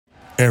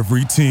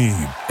Every team,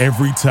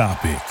 every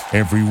topic,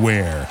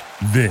 everywhere.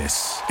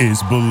 This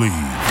is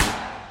Believe.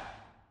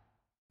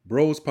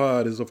 Bros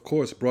Pod is, of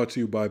course, brought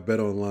to you by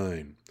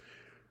BetOnline.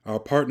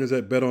 Our partners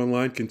at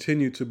BetOnline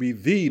continue to be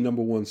the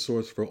number one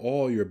source for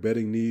all your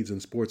betting needs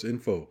and sports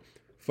info.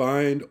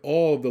 Find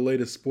all of the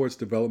latest sports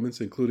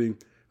developments, including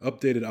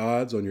updated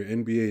odds on your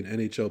NBA and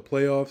NHL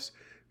playoffs,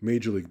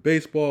 Major League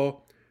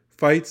Baseball,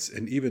 fights,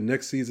 and even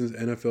next season's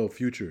NFL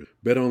futures.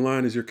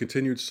 BetOnline is your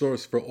continued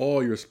source for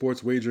all your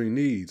sports wagering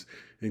needs,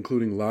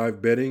 including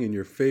live betting and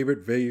your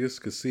favorite Vegas,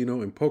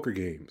 casino, and poker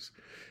games.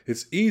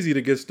 It's easy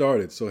to get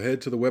started, so head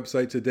to the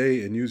website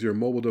today and use your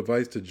mobile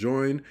device to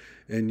join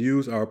and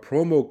use our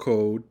promo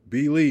code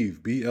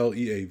BELIEVE,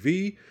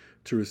 B-L-E-A-V,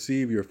 to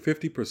receive your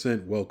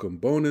 50% welcome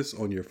bonus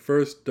on your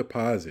first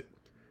deposit.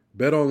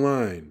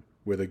 BetOnline,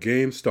 where the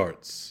game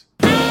starts.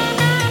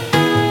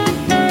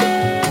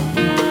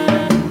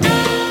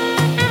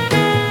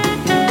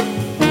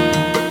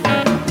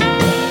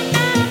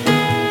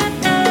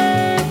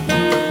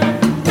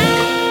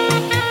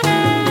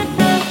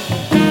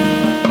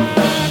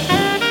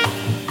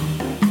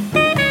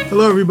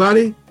 Hello,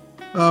 everybody.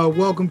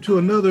 Welcome to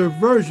another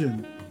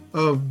version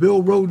of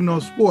Bill Rhoden on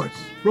Sports,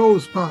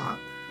 Bros Pod.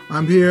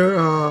 I'm here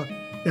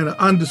in an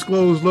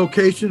undisclosed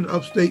location,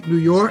 upstate New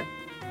York.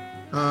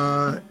 We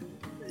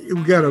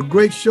got a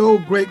great show,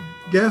 great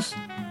guest,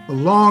 a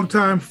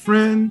longtime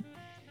friend.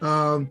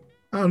 I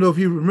don't know if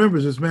you remember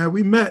this, man.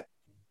 We met,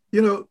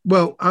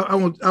 well, I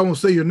won't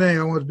say your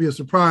name. I want it to be a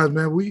surprise,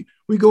 man. We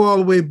go all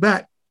the way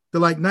back to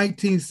like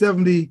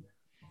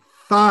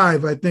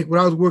 1975, I think, when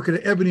I was working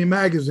at Ebony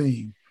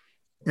Magazine.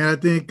 And I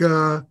think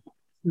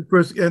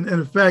first, and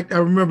in fact, I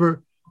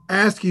remember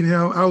asking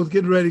him, I was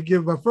getting ready to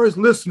give my first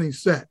listening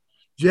set,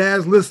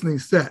 jazz listening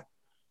set.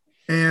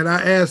 And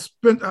I asked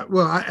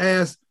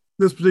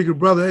this particular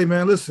brother, hey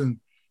man, listen,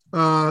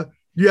 do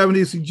you have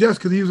any suggestions?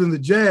 Because he was in the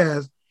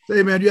jazz. Say,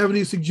 hey man, do you have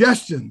any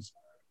suggestions?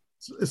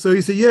 So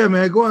he said, yeah,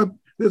 man, go on.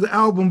 There's an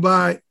album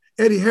by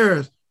Eddie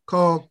Harris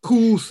called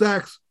Cool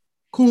Sax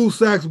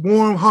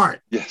Warm Heart.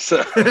 Yes,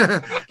 sir.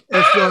 And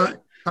so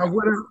I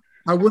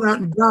went out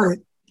and got it.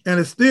 And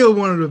it's still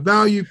one of the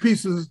valued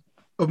pieces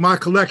of my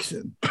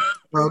collection.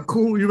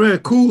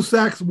 Cool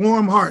Sax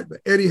Warm Heart by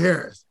Eddie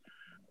Harris.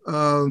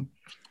 Listen,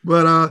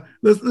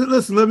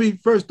 let me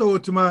first throw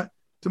it to my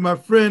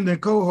friend and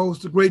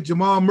co-host, the great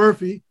Jamal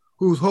Murphy,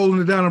 who's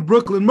holding it down in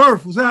Brooklyn.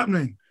 Murph, what's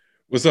happening?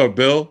 What's up,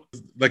 Bill?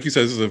 Like you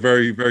said, this is a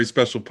very, very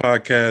special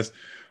podcast.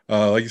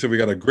 Like you said, we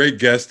got a great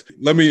guest.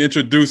 Let me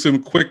introduce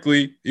him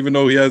quickly, even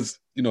though he has,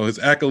 his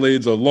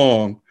accolades are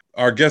long.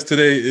 Our guest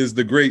today is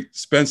the great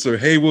Spencer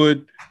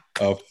Haywood.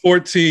 A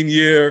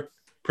 14-year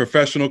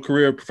professional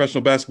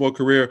basketball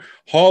career,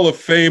 Hall of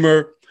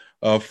Famer,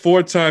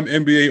 four-time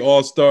NBA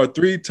All-Star,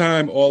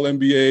 three-time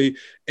All-NBA,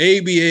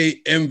 ABA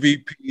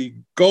MVP,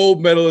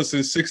 gold medalist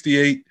in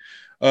 '68,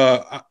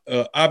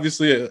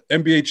 obviously an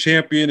NBA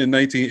champion in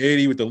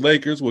 1980 with the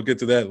Lakers. We'll get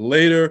to that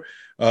later.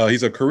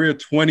 He's a career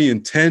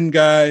 20-10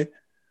 guy,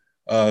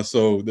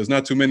 so there's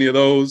not too many of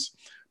those.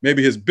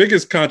 Maybe his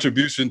biggest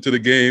contribution to the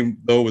game,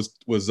 though, was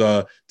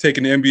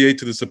taking the NBA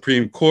to the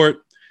Supreme Court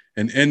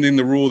and ending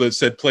the rule that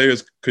said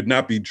players could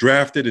not be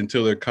drafted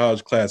until their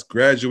college class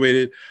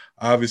graduated.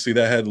 Obviously,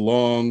 that had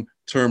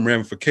long-term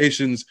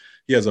ramifications.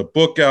 He has a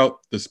book out,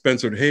 The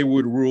Spencer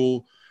Haywood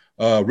Rule,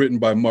 written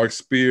by Mark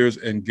Spears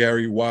and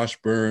Gary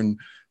Washburn.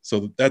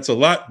 So that's a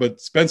lot,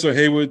 but Spencer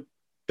Haywood,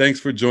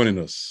 thanks for joining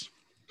us.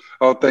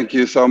 Oh, thank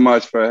you so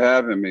much for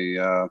having me.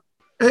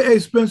 Hey,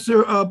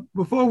 Spencer,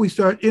 before we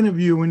start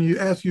interviewing you,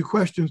 ask you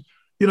questions,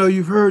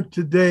 you've heard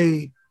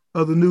today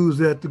of the news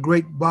that the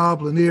great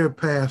Bob Lanier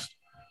passed.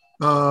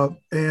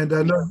 And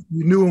I know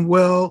you knew him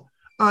well.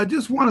 I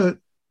just want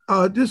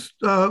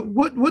to,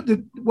 what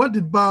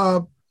did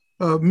Bob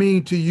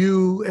mean to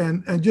you,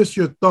 and just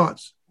your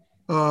thoughts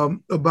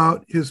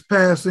about his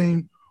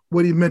passing,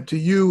 what he meant to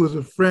you as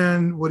a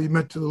friend, what he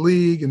meant to the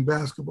league and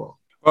basketball?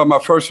 Well, my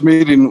first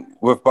meeting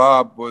with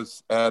Bob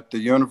was at the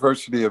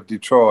University of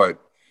Detroit,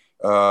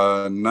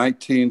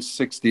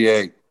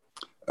 1968.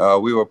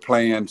 We were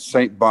playing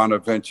St.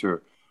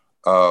 Bonaventure.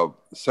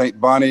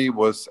 St. Bonnie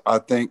was, I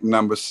think,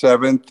 number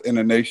 7th in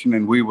the nation,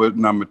 and we were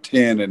number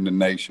 10 in the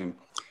nation.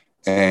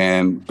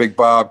 And Big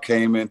Bob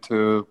came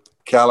into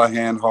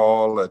Callahan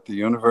Hall at the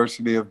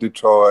University of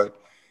Detroit,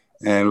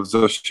 and it was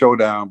a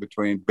showdown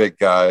between big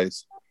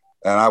guys.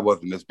 And I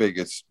wasn't as big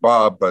as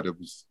Bob, but it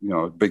was,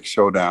 a big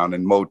showdown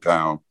in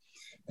Motown.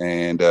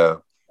 And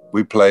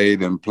we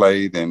played, and,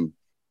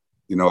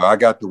 I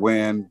got the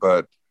win,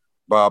 but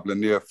Bob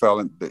Lanier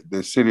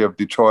the city of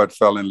Detroit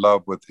fell in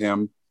love with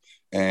him.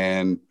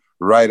 And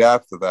right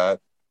after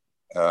that,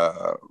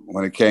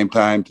 when it came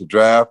time to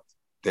draft,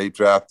 they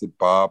drafted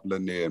Bob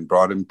Lanier and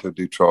brought him to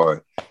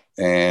Detroit.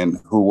 And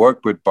who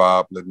worked with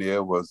Bob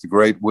Lanier was the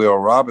great Will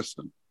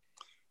Robinson.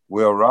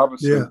 Will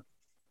Robinson,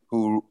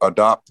 who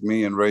adopted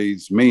me and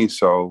raised me.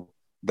 So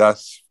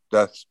that's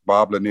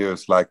Bob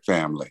Lanier's like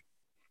family.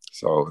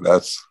 So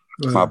that's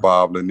my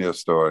Bob Lanier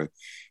story.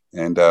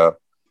 And I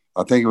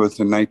think it was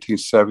in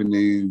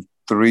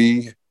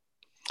 1973,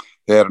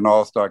 They had an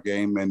all-star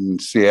game in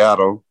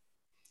Seattle,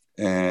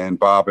 and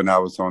Bob and I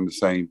was on the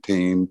same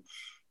team.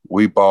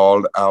 We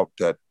balled out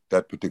that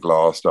particular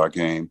all-star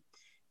game.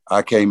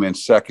 I came in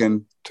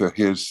second to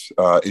his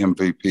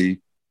MVP.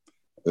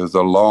 It was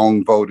a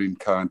long voting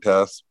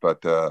contest,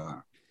 but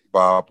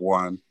Bob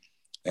won.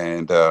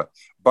 And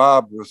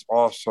Bob was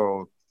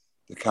also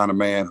the kind of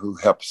man who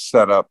helped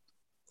set up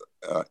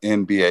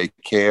NBA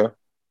Care.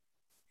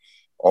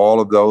 All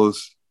of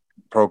those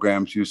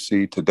programs you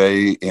see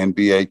today,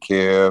 NBA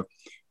Care,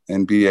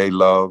 NBA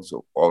Loves,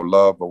 or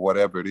Love, or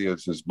whatever it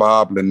is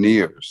Bob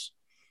Lanier's.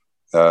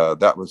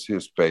 That was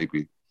his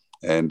baby.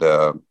 And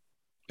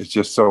it's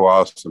just so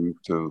awesome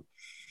to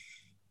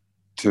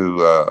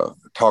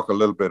talk a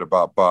little bit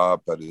about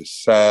Bob, but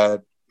it's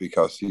sad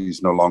because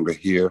he's no longer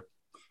here.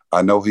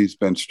 I know he has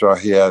been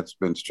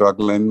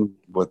struggling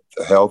with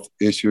health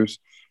issues,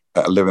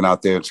 living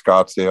out there in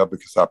Scottsdale,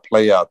 because I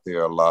play out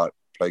there a lot,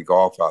 play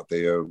golf out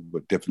there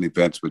with different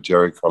events with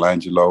Jerry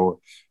Colangelo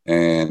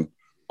and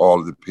all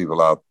of the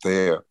people out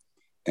there.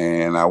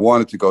 And I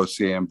wanted to go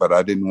see him, but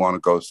I didn't want to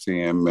go see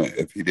him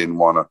if he didn't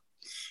want to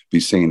be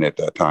seen at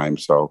that time.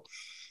 So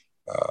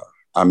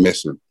I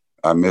miss him.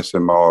 I miss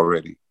him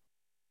already.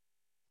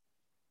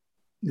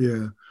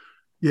 Yeah.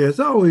 Yeah. It's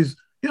always,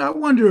 I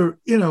wonder,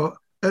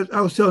 as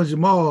I was telling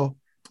Jamal,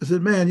 I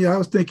said, man, I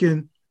was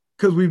thinking,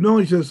 because we've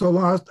known each other so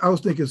long, I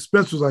was thinking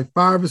Spencer was like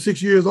 5 or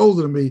 6 years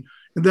older than me.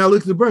 And then I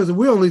looked at the brothers and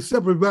we only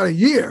separate about a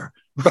year.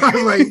 I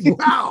was like,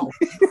 wow.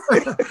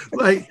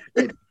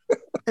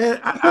 And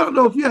I don't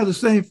know if you have the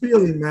same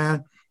feeling,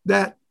 man,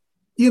 that,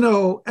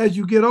 as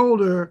you get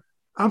older,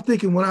 I'm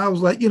thinking when I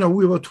was like,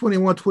 we were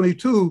 21,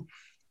 22,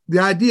 the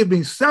idea of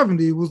being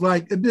 70 was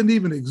like, it didn't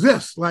even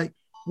exist. Like,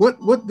 what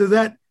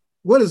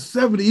does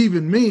 70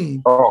 even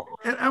mean? Oh,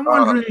 and I'm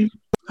wondering,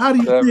 how do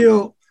you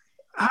feel,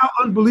 how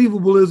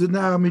unbelievable is it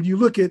now? I mean, you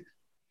look at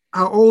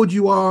how old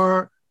you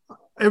are,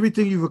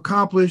 everything you've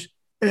accomplished,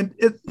 and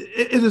it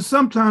is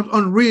sometimes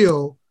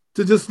unreal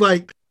to just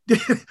like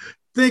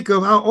think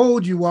of how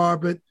old you are,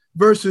 but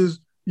versus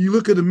you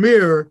look at the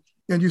mirror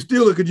and you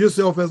still look at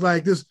yourself as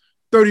like this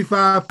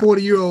 35,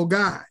 40-year-old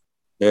guy.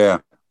 Yeah.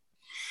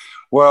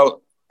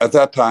 Well, at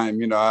that time,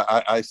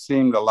 I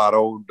seemed a lot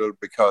older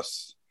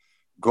because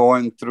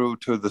going through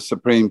to the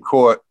Supreme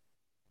Court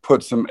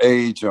put some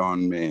age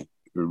on me. It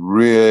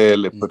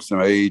really put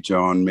some age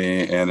on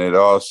me. And it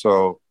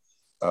also,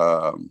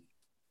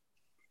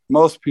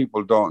 most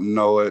people don't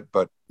know it,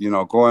 but,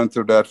 going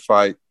through that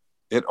fight,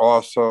 it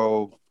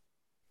also,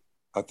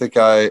 I think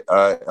I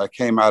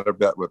came out of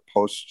that with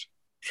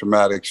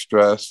post-traumatic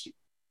stress,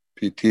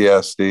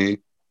 PTSD,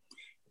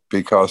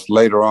 because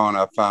later on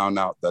I found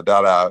out that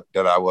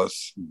I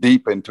was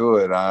deep into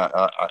it.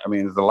 I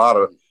mean, there's a lot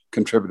of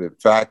contributing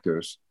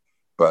factors,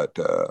 but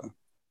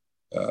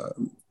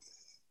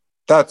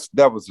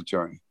that was a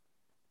journey,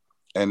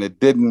 and it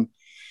didn't.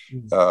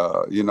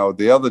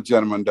 The other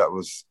gentleman that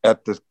was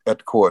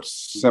at court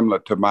similar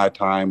to my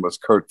time was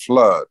Curt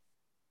Flood,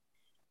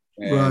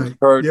 and right.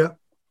 Curt, yeah.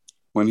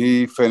 When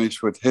he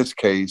finished with his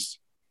case,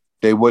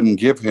 they wouldn't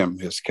give him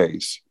his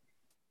case.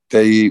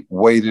 They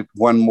waited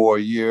one more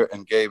year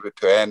and gave it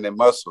to Andy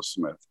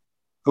Muscle-Smith.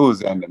 Who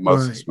is Andy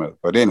Muscle-Smith? Right.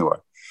 But anyway,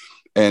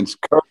 and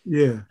Curt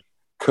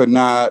could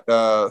not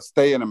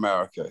stay in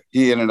America.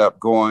 He ended up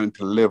going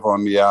to live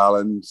on the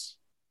islands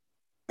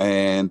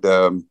and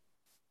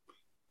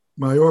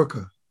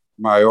Mallorca.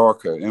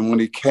 And when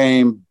he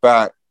came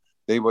back,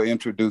 they were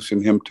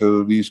introducing him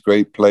to these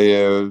great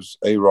players,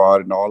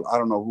 A-Rod and all. I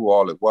don't know who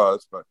all it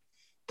was, but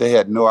they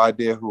had no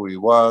idea who he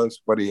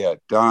was, what he had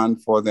done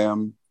for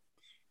them.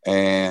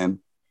 And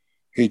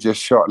he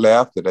just shortly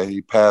after that,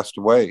 he passed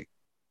away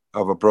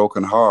of a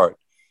broken heart.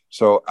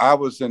 So I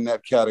was in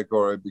that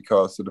category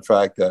because of the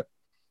fact that,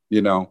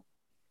 the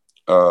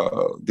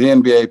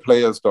NBA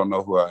players don't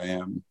know who I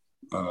am.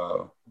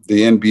 The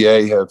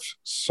NBA have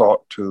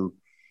sought to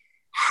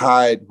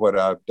hide what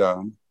I've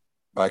done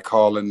by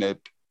calling it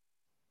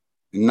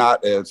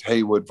not as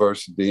Haywood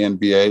versus the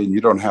NBA, and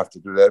you don't have to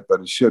do that,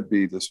 but it should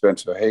be the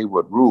Spencer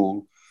Haywood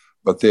rule.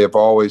 But they have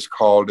always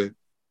called it,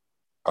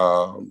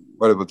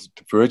 what it was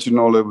the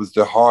original, it was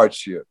the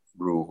hardship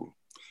rule.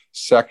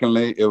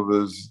 Secondly, it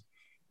was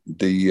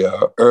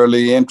the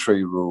early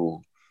entry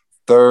rule.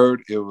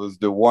 Third, it was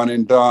the one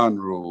and done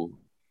rule.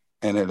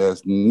 And it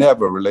has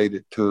never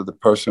related to the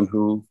person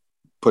who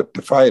put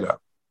the fight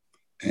up.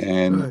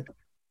 And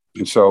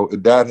so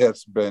that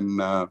has been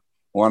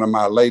one of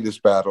my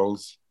latest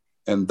battles.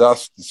 And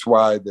thus, that's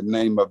why the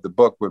name of the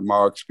book with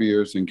Mark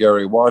Spears and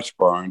Gary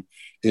Washburn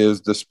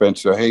is the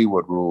Spencer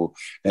Haywood Rule.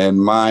 And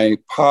my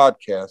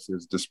podcast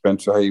is the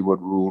Spencer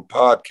Haywood Rule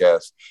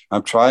podcast.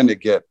 I'm trying to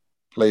get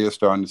players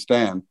to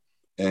understand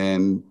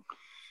and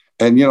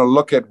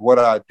look at what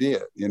I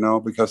did,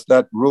 because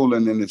that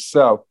ruling in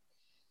itself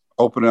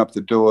opened up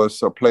the doors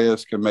so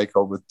players can make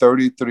over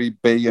 $33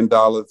 billion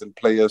in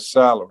players'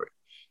 salary.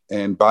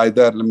 And by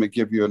that, let me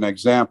give you an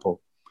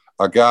example.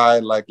 A guy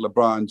like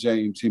LeBron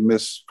James, he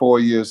missed 4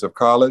 years of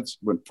college,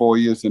 went 4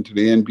 years into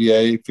the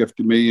NBA,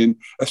 $50 million.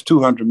 That's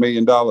 $200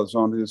 million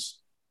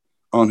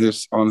on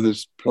his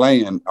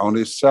playing, on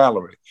his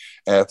salary,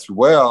 as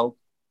well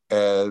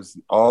as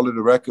all of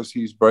the records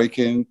he's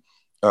breaking.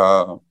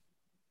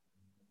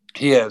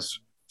 He has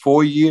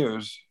 4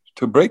 years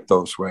to break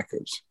those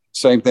records.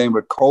 Same thing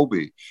with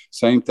Kobe.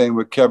 Same thing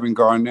with Kevin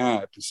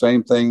Garnett. The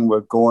same thing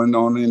with going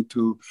on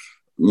into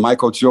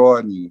Michael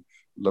Jordan,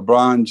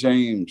 LeBron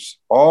James,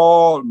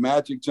 all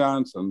Magic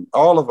Johnson,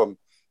 all of them.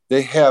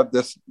 They have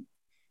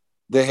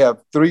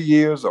 3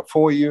 years or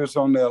 4 years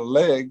on their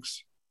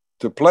legs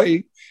to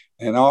play,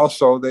 and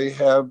also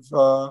they're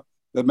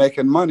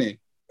making money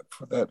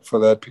for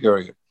that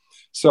period.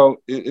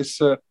 So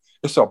it's a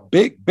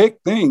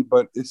big thing,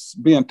 but it's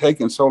being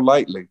taken so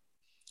lightly.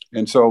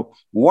 And so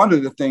one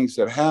of the things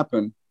that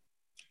happened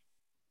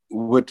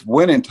with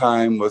Winning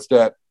Time was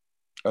that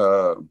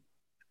I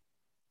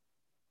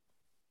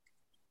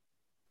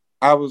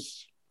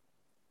was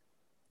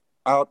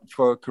out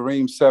for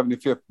Kareem's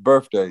 75th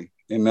birthday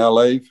in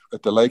LA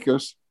at the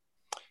Lakers.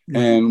 Mm-hmm.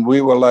 And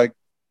we were like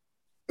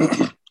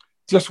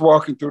just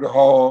walking through the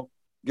hall,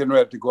 getting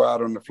ready to go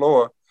out on the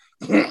floor.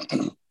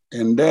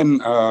 And then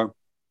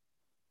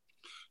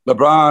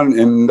LeBron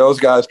and those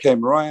guys came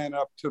running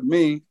up to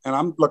me, and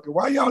I'm looking,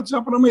 why y'all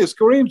jumping on me? It's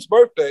Kareem's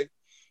birthday.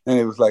 And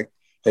it was like,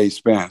 hey,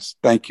 Spence,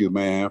 thank you,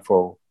 man,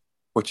 for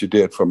what you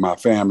did for my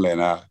family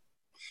and I.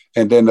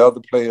 And then the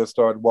other players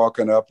started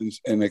walking up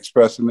and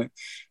expressing it.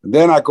 And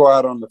then I go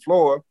out on the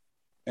floor,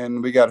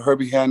 and we got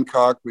Herbie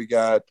Hancock, we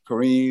got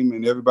Kareem,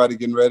 and everybody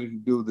getting ready to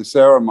do the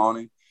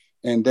ceremony.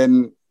 And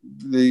then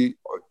the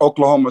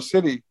Oklahoma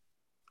City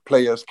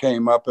players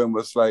came up and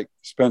was like,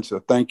 Spencer,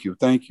 thank you,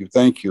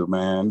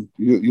 man.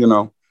 You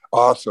know,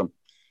 awesome.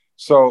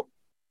 So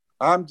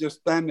I'm just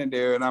standing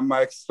there, and I'm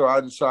like, so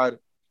I decided,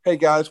 hey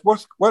guys,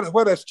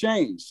 what has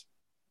changed?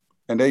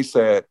 And they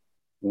said,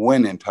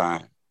 Winning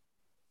Time.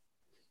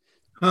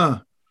 Huh.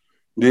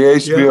 The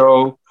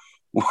HBO,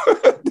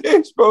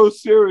 the HBO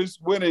series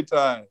Winning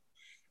Time.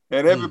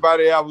 And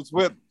everybody I was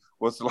with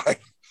was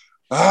like,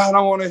 I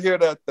don't want to hear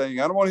that thing.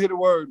 I don't want to hear the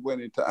word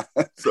Winning Time.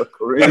 So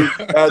Kareem,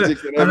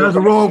 Magic, and that's the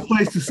wrong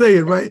place to say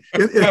it, right?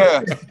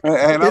 Yeah.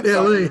 And I'm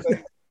LA.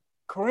 saying,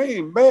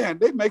 Kareem, man,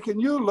 they making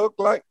you look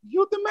like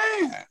you're the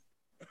man.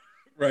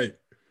 Right.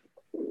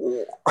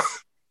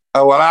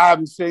 Well, I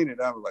haven't seen it.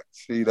 I'm like,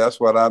 see, that's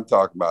what I'm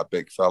talking about,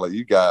 big fella.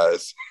 You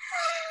guys.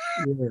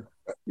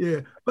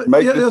 Yeah. But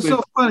that's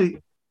so funny.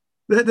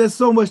 There's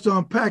so much to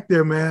unpack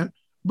there, man.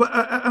 But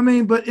I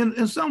mean, but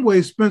in some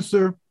ways,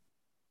 Spencer,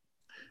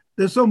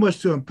 there's so much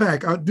to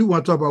unpack. I do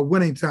want to talk about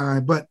Winning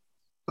Time, but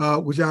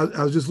which I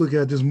was just looking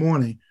at this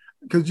morning,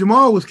 because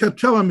Jamal kept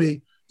telling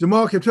me,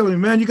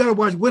 man, you got to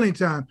watch Winning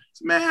Time.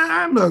 Said, man,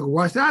 I'm not gonna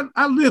watch that.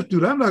 I lived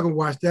through that. I'm not gonna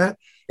watch that.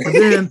 And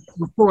then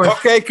before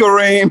okay,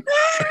 Kareem.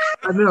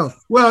 I know.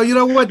 Well, you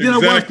know what? Then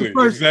Exactly, I watched the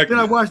first. exactly.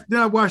 Then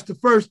I watched the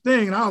first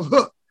thing, and I was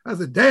hooked. I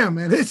said, "Damn,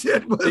 man, this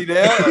shit was." See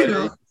that? You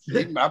know.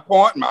 See, my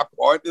point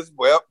is,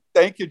 well,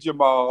 thank you,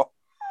 Jamal.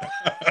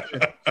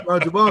 Well,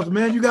 Jamal,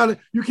 man, you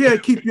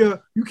can't keep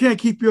your.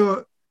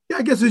 Yeah,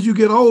 I guess as you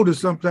get older,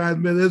 sometimes,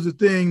 man, there's a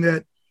thing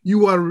that you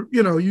want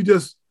to, you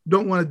just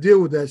don't want to deal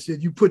with that shit.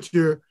 You put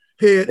your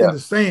head in the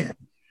sand,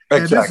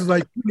 and this is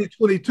like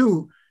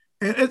 2022,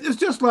 and it's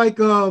just like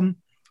the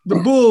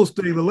Bulls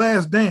thing, The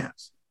Last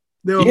Dance.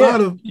 There were a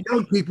lot of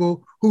young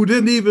people who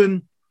didn't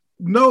even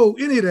know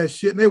any of that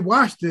shit, and they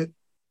watched it,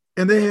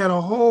 and they had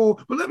a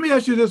whole. But let me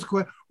ask you this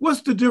question: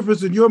 what's the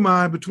difference in your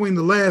mind between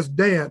The Last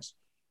Dance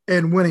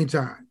and Winning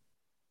Time?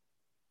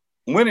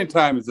 Winning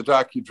Time is a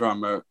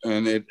docudrama,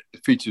 and it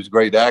features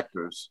great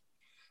actors.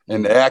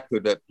 And the actor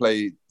that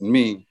played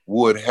me,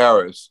 Wood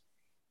Harris,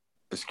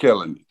 is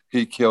killing it.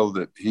 He killed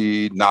it.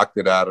 He knocked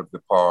it out of the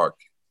park.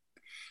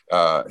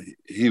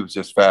 He was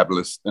just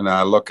fabulous. And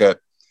I look at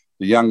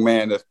the young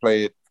man that's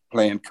playing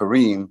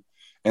Kareem,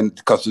 and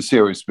because the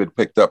series has been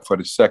picked up for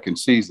the second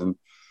season,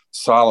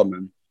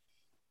 Solomon,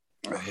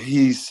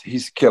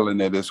 he's killing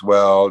it as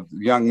well.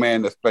 The young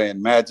man that's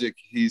playing Magic,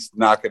 he's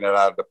knocking it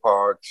out of the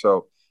park.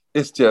 So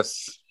it's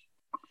just,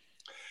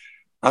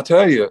 I'll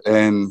tell you,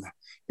 and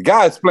the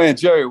guy's playing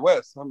Jerry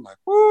West. I'm like,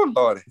 oh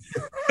Lordy.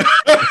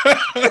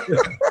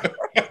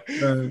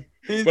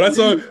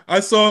 But I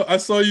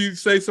saw you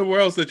say somewhere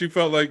else that you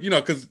felt like,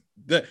 because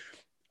that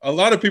a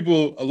lot of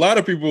people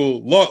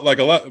lost, like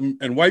a lot,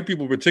 and white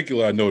people in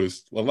particular, I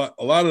noticed a lot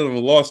of them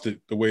lost it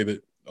the way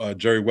that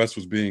Jerry West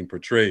was being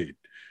portrayed.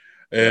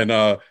 And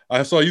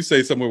I saw you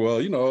say somewhere, well,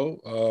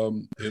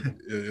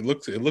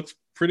 it looks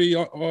pretty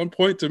on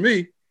point to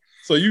me.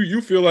 So you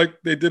feel like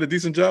they did a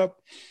decent job?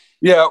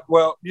 Yeah,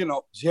 well,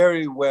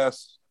 Jerry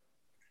West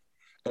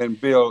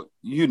and Bill,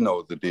 you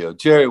know the deal.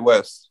 Jerry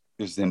West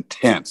is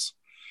intense.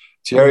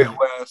 Jerry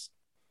West,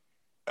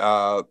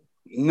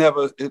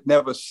 it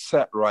never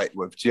sat right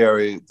with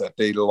Jerry that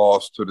they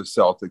lost to the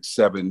Celtics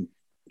 7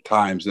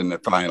 times in the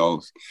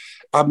finals.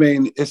 I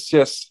mean, it's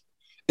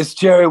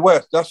Jerry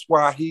West. That's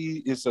why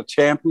he is a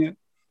champion.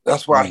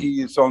 That's why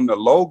he is on the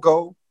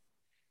logo.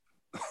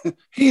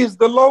 He is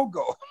the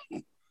logo.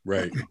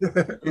 Right.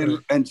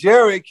 and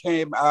Jerry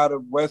came out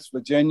of West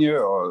Virginia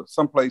or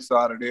someplace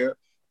out of there,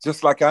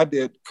 just like I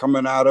did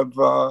coming out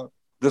of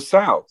the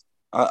South.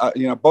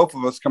 Both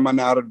of us coming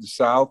out of the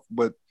South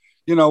with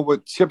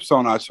chips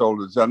on our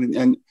shoulders.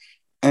 And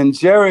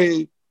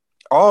Jerry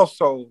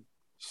also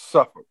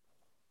suffered,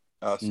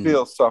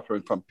 still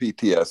suffering from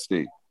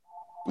PTSD.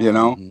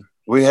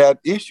 We had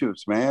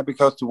issues, man,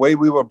 because the way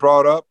we were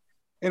brought up,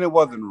 and it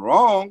wasn't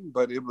wrong,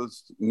 but it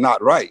was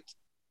not right.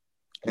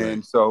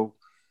 And so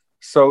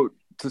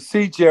to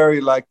see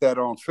Jerry like that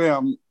on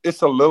film,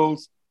 it's a little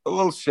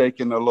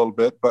shaken a little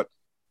bit, but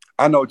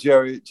I know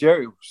Jerry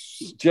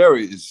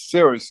is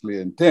seriously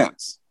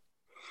intense.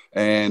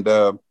 And,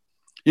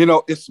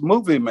 it's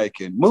movie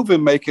making. Movie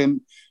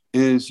making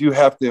is you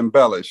have to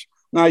embellish.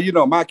 Now,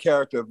 my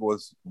character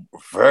was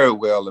very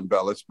well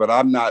embellished, but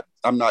I'm not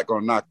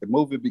going to knock the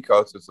movie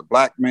because it's a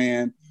Black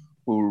man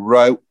who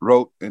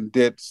wrote and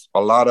did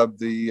a lot of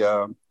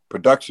the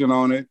production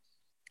on it,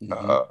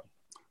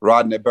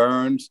 Rodney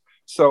Burns.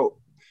 So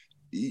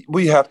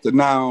we have to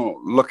now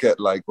look at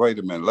wait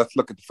a minute, let's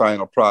look at the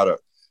final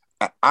product.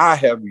 I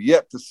have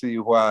yet to see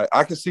why.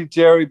 I can see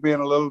Jerry being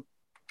a little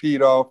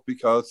peed off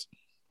because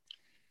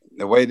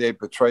the way they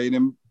betraying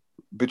him,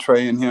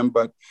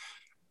 but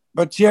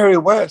Jerry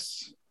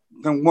West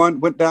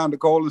went down to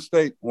Golden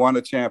State, won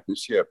a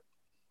championship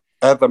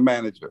as a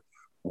manager,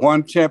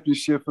 won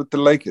championship with the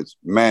Lakers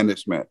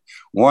management,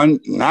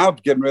 now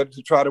getting ready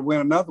to try to win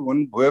another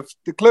one with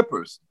the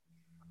Clippers.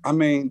 I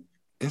mean,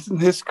 isn't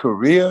his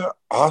career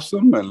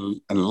awesome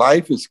and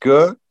life is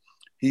good?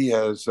 He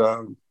has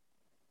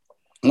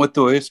went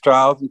through his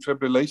trials and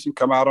tribulation,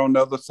 come out on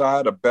the other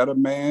side a better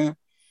man.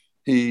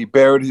 He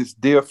buried his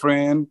dear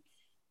friend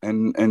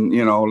and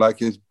like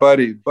his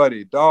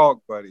dog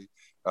buddy,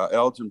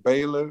 Elgin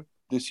Baylor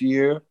this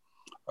year.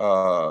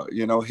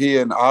 He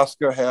and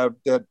Oscar have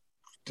that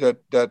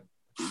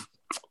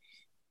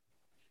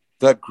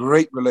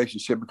great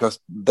relationship because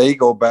they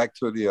go back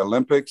to the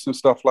Olympics and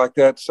stuff like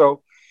that.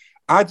 So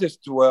I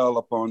just dwell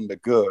upon the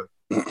good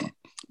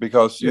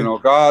because,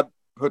 God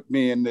put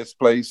me in this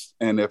place.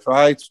 And if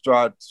I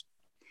strive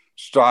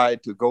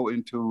to go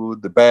into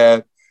the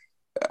bad,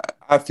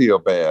 I feel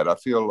bad. I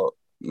feel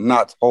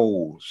not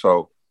whole.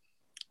 So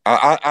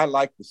I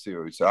like the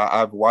series.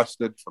 I've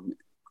watched it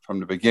from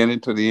the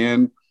beginning to the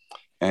end.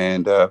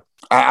 And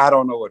I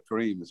don't know what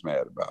Kareem is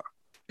mad about.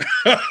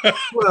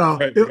 Well,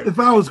 if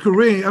I was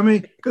Kareem, I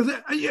mean, because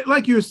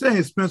like you were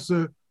saying,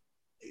 Spencer,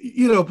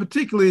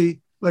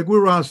 particularly like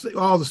we're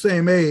all the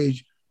same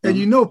age,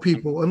 and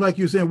people, and like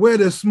you're saying, where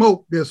there's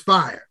smoke, there's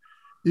fire,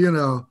 And, and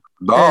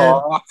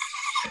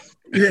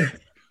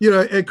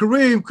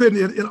Kareem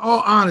couldn't, in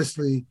all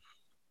honesty,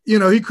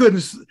 he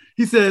couldn't.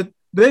 He said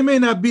they may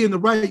not be in the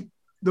right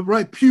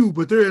pew,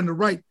 but they're in the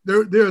right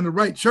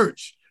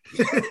church.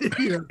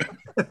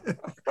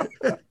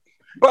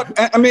 But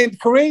I mean,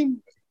 Kareem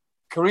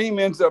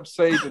ends up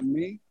saving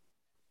me.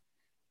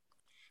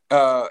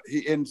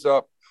 He ends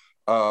up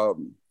all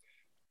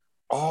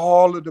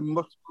of the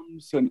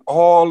Muslims and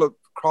all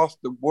across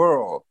the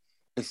world.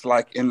 It's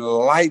like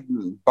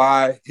enlightened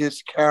by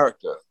his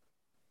character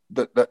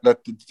that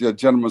the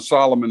gentleman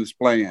Solomon is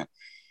playing.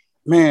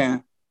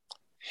 Man,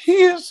 he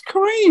is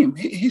Kareem.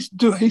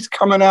 He's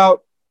coming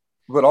out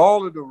with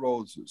all of the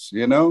roses,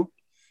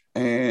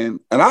 And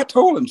I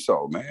told him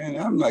so, man.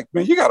 I'm like,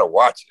 man, you got to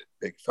watch it,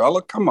 big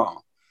fella. Come on.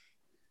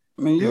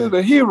 I mean, you're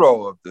the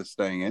hero of this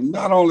thing. And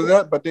not only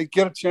that, but they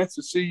get a chance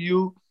to see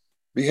you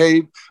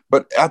behave.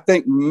 But I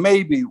think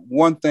maybe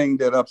one thing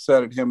that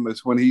upset him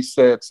is when he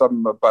said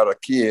something about a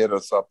kid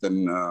or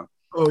something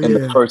in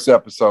the first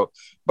episode.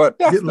 But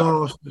that's Get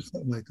lost or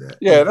something like that.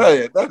 Yeah,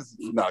 that's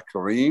not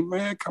Kareem,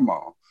 man. Come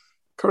on.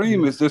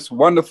 Kareem is this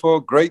wonderful,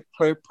 great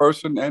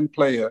person and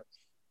player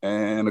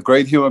and a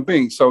great human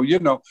being. So,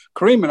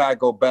 Kareem and I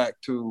go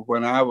back to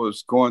when I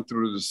was going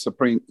through the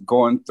Supreme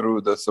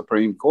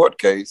Court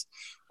case,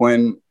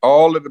 when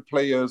all of the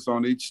players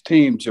on each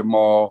team,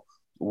 Jamal,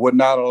 would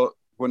not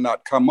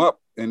come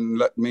up and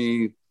let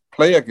me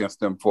play against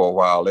them for a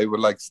while. They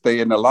would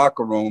stay in the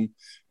locker room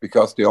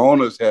because the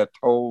owners had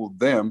told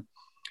them,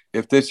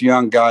 if this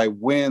young guy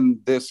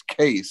win this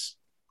case,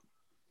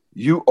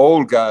 you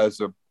old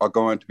guys are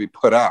going to be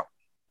put out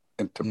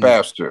into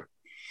pasture.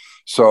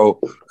 So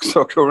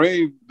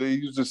Kareem, they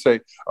used to say,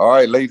 all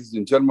right, ladies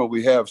and gentlemen,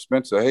 we have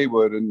Spencer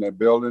Haywood in the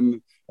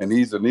building, and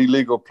he's an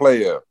illegal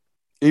player,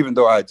 even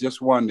though I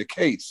just won the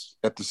case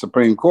at the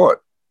Supreme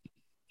Court.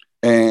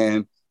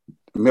 And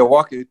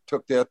Milwaukee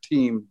took their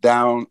team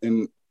down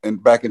and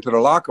back into the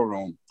locker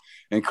room,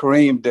 and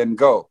Kareem didn't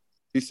go.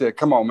 He said,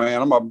 come on,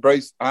 man, I'm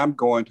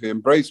going to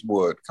embrace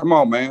Wood. Come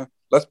on, man,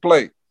 let's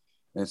play.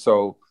 And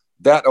so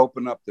that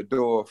opened up the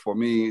door for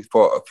me,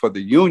 for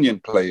the union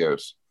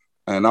players.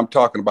 And I'm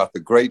talking about the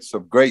greats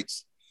of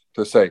greats,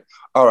 to say,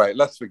 all right,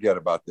 let's forget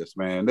about this,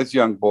 man. This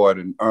young boy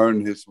didn't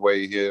earn his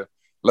way here.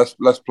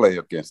 Let's play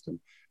against him.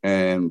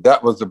 And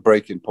that was the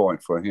breaking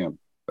point for him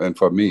and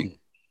for me.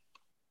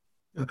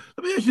 Let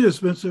me ask you this,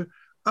 Spencer.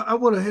 I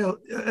want to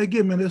help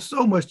again, man. There's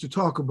so much to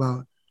talk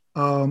about.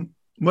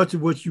 Much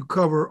of what you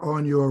cover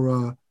on your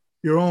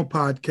own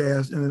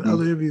podcast and in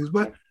other interviews,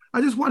 but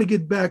I just want to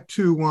get back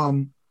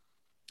to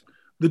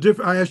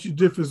I asked you the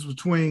difference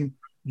between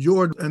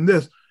Jordan and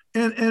this.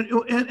 And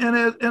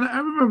I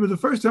remember the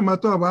first time I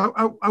thought about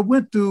it, I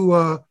went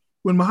to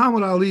when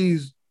Muhammad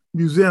Ali's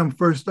museum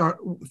first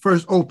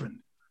opened,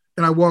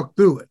 and I walked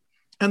through it,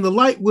 and the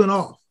light went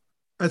off.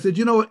 I said,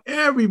 you know what?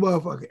 Every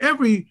motherfucker,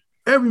 every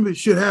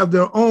should have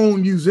their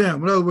own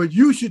museum. In other words,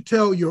 you should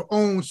tell your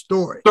own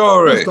story.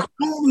 That's the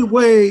only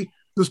way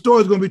the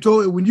story is going to be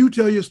told, when you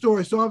tell your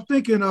story. So I'm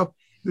thinking of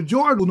the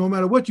Jordan, no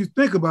matter what you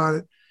think about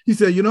it, he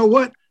said, you know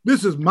what?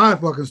 This is my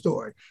fucking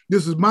story.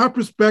 This is my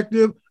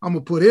perspective. I'm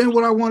going to put in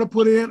what I want to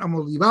put in. I'm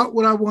going to leave out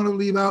what I want to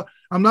leave out.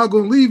 I'm not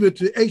going to leave it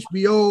to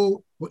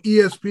HBO or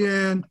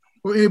ESPN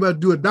or anybody to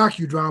do a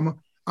docudrama.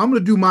 I'm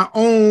going to do my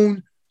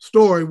own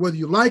story, whether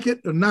you like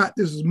it or not.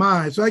 This is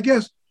mine. So I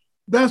guess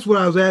that's what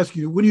I was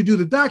asking you. When you do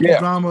the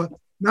docudrama,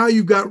 now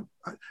you've got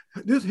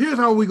this. Here's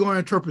how we're going to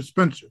interpret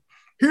Spencer.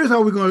 Here's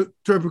how we're going to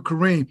interpret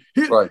Kareem.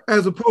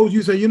 As opposed,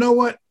 you say, you know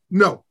what?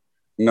 No.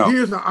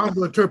 Here's how I'm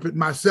going to interpret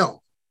myself.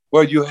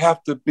 Well, you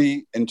have to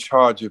be in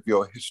charge of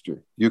your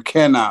history. You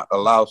cannot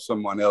allow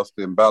someone else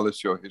to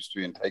embellish your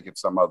history and take it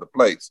some other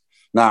place.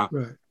 Now,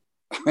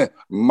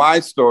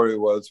 my story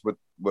was with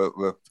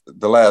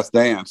The Last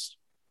Dance.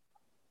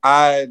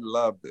 I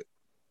loved it.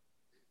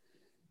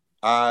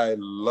 I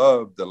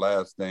loved The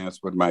Last Dance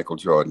with Michael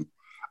Jordan.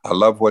 I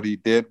love what he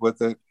did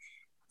with it.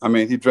 I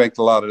mean, he drank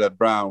a lot of that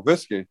brown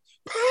whiskey.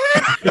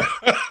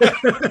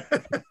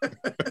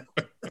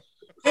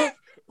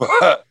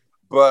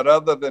 But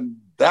other than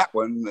that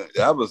one,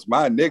 that was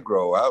my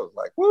Negro. I was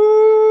like,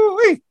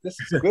 woo, this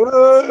is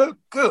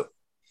good.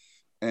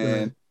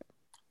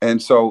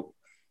 And so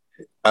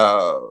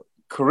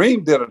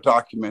Kareem did a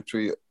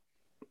documentary,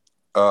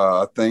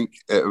 I think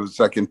it was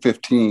like in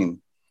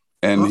 15.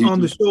 And on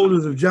the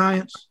Shoulders of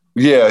Giants.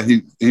 Yeah,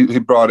 he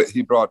brought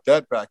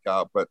that back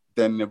out, but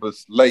then it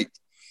was late.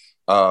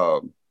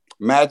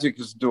 Magic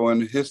is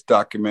doing his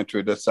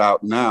documentary that's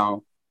out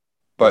now,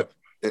 but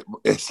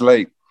it's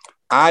late.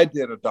 I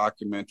did a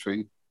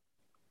documentary,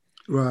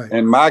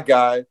 and my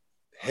guy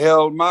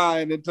held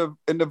mine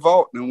in the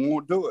vault and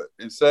won't do it,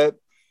 and said,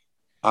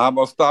 "I'm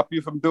gonna stop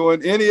you from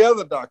doing any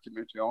other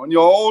documentary on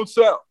your own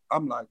self."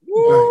 I'm like,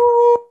 woo!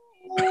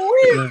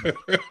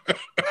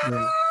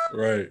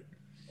 Right.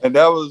 And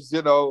that was,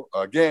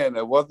 again,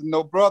 there wasn't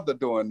no brother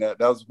doing that.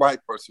 That was a white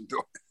person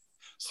doing it.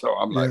 So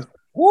I'm like,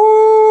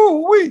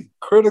 woo-wee,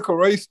 critical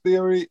race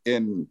theory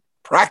in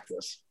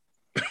practice.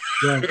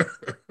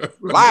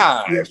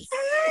 Live.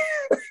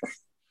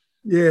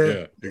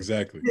 Yeah,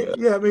 exactly.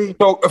 Yeah, I mean.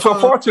 So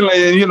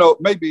fortunately,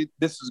 maybe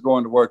this is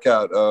going to work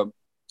out.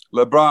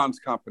 LeBron's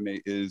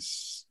company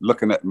is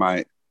looking at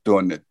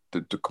doing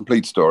the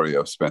complete story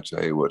of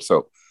Spencer Haywood.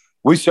 So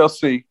we shall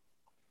see.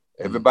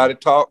 Everybody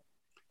talk.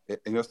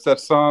 And it's that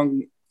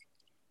song,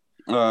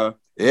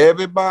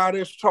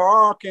 everybody's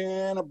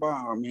talking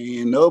about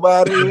me,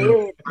 nobody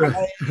only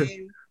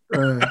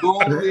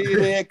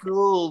the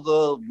echoes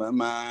of my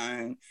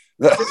mind.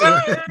 The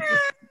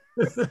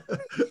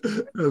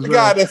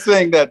guy that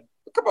sang that,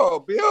 come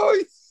on,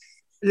 Bill.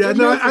 Yeah,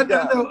 no, I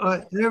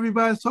know.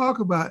 Everybody's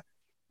talking about.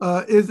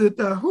 Is it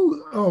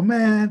who? Oh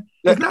man,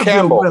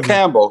 Campbell. What's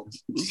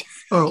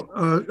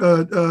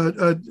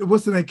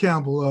the name?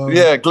 Campbell.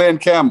 Glenn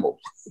Campbell.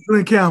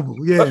 Glenn Campbell.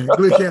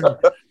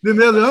 Then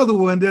there's the other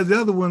one. There's the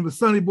other one with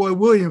Sonny Boy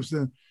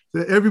Williamson.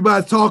 That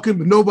everybody's talking,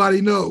 but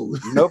nobody knows.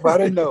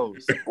 Nobody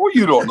knows. Well,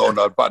 you don't know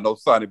nothing about no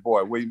Sonny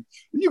Boy Williamson.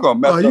 You're gonna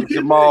mess up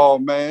Jamal,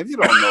 man. You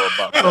don't know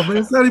about that. Oh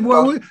man, Sonny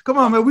Boy. Come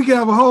on, man. We can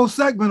have a whole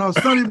segment on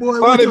Sonny Boy.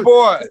 Sonny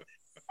Boy.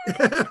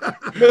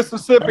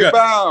 Mississippi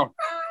bound.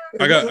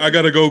 I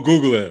got to go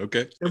Google it.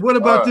 Okay. And what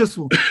about this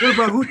one? What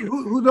about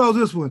who knows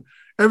this one?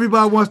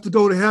 Everybody wants to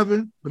go to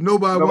heaven, but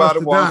nobody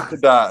wants to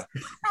die.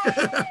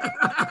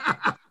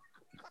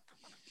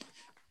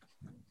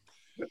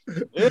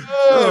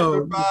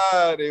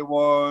 Everybody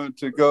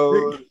wants to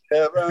go to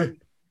heaven,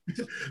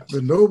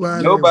 but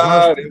nobody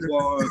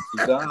wants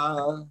to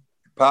die.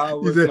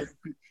 Power.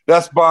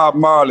 That's Bob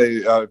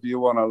Marley. If you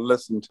want to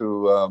listen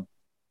to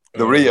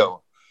the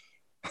Rio,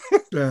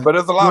 but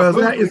there's a lot of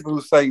people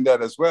who sang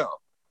that as well.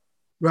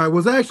 Right, it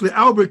was actually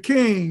Albert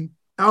King.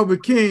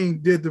 Albert King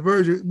did the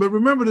version. But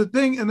remember the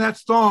thing in that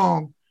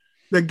song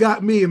that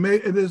got me, and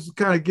this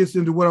kind of gets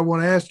into what I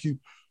want to ask you.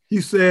 He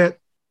said,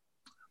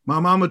 my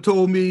mama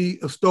told me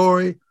a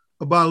story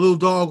about a little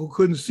dog who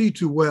couldn't see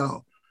too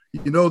well.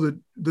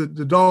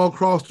 The dog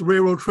crossed the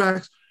railroad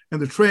tracks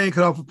and the train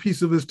cut off a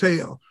piece of his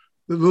tail.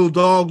 The little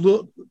dog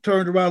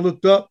turned around,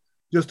 looked up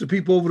just to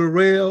peep over the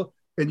rail,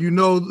 and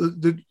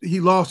he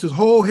lost his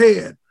whole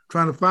head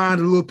trying to find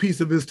a little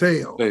piece of his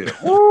tail. And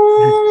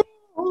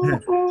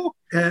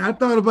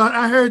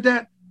I heard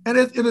that, and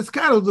it's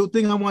kind of the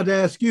thing I wanted to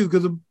ask you,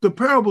 because the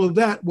parable of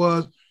that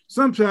was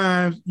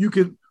sometimes you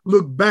could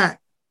look back,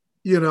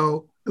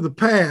 the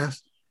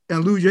past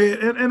and lose your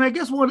head. And I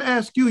guess I wanted to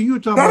ask you, you were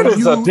talking about. That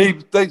is a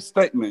deep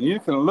statement. You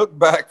can look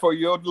back for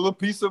your little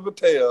piece of a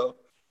tail.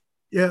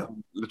 Yeah.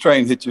 The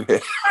train hit your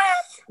head.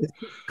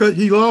 Because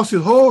he lost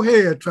his whole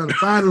head trying to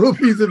find a little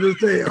piece of his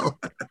tail.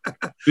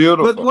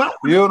 Beautiful.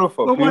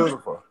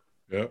 Beautiful.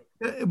 Yeah.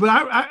 But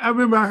I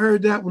remember I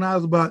heard that when I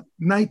was about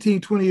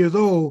 19, 20 years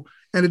old,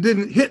 and it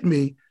didn't hit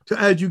me till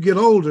as you get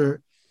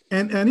older.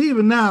 And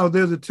even now,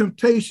 there's a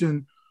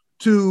temptation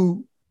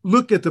to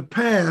look at the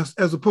past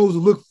as opposed to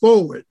look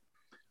forward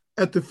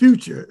at the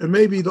future. And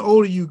maybe the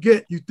older you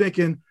get, you're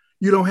thinking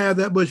you don't have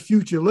that much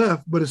future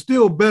left, but it's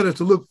still better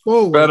to look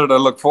forward. Better to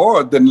look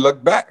forward than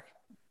look back.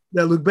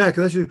 That look back.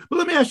 But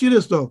let me ask you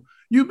this, though.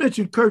 You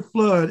mentioned Curt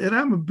Flood, and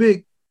I'm a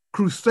big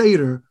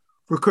crusader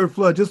for Curt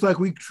Flood, just like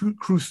we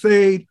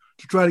crusade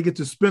to try to get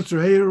the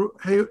Spencer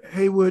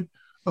Haywood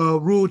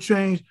rule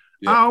change.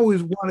 Yeah. I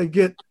always want to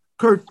get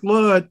Curt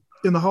Flood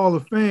in the Hall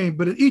of Fame,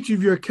 but in each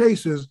of your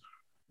cases,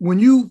 when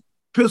you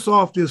piss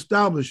off the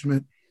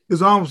establishment,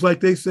 it's almost like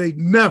they say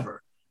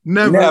never.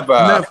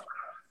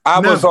 I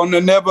was on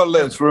the never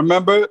list.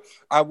 Remember,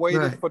 I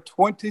waited for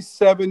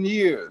 27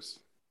 years.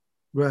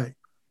 Right.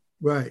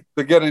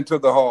 To get into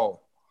the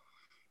Hall.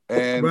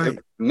 And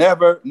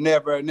never.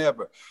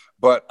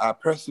 But I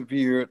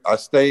persevered. I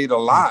stayed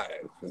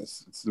alive.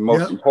 It's the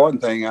most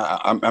important thing.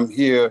 I'm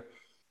here.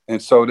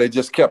 And so they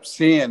just kept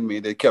seeing me.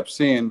 They kept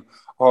seeing,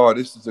 oh,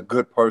 this is a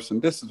good person.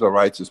 This is a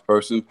righteous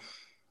person.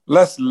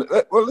 Why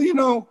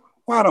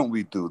don't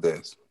we do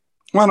this?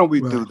 Why don't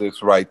we do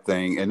this right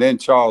thing? And then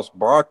Charles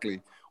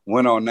Barkley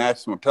went on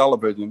national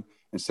television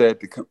and said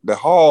the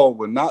Hall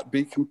will not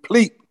be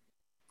complete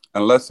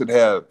unless it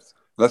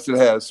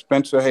has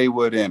Spencer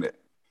Haywood in it.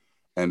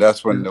 And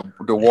that's when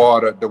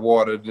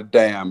the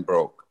dam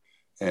broke.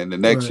 And the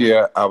next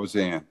year I was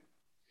in.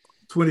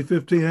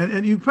 2015.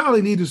 And you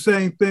probably need the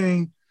same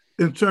thing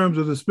in terms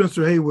of the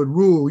Spencer Haywood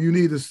rule. You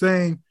need the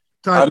same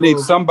type. I need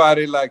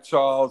somebody like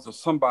Charles or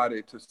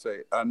somebody to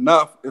say,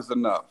 enough is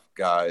enough,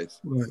 guys.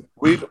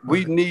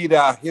 We need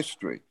our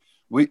history.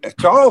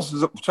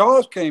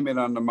 Charles came in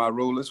under my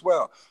rule as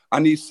well. I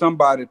need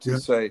somebody to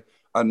say,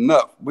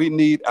 enough. We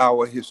need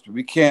our history.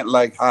 We can't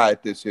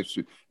hide this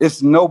history.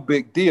 It's no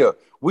big deal.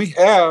 We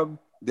have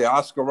the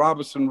Oscar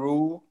Robertson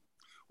rule.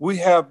 We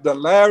have the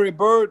Larry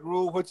Bird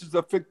rule, which is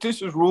a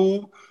fictitious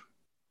rule.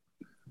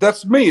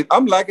 That's me.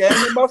 I'm like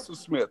Andy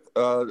Musselschmidt,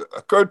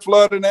 Curt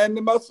Flood and Andy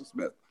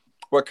Musselschmidt.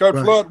 Well, Curt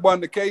Flood won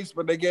the case,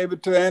 but they gave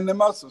it to Andy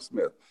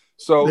Musselschmidt.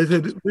 So they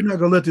said, we're not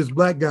going to let this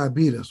black guy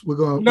beat us.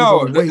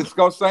 It's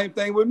going to same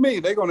thing with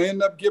me. They're going to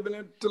end up giving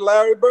it to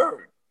Larry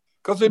Bird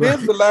because it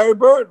is the Larry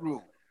Bird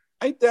rule.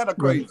 Ain't that a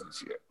crazy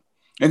shit?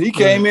 And he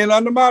came in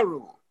under my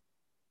rule.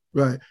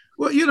 Right.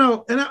 Well,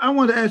 and I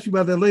want to ask you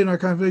about that later in our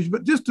conversation,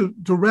 but just to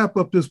wrap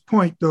up this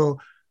point, though,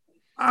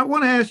 I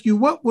want to ask you,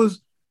 what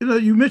was,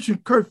 you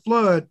mentioned Curt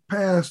Flood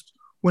passed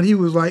when he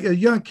was like a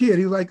young kid.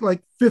 He was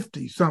like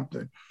 50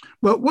 something.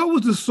 But what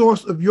was the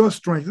source of your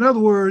strength? In other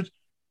words,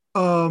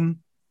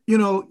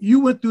 you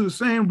went through the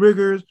same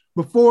rigors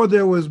before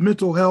there was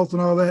mental health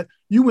and all that.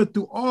 You went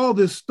through all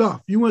this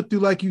stuff. You went through,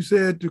 like you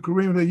said to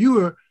Kareem, that you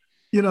were,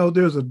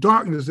 there's a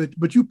darkness,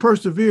 but you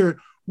persevered.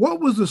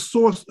 What was the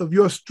source of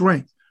your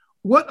strength?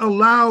 What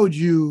allowed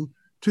you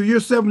you're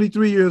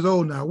 73 years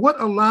old now, what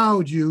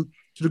allowed you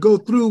to go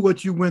through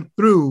what you went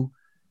through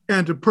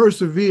and to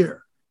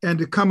persevere and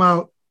to come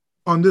out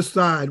on this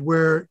side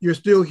where you're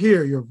still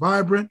here, you're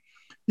vibrant,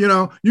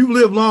 you've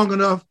lived long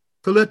enough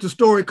to let the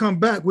story come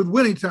back with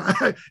winning time,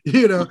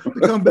 to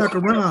come back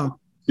around.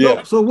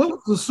 So what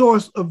was the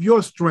source of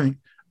your strength?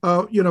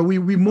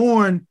 We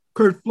mourn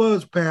Curt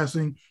Flood's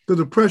passing because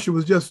the pressure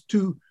was just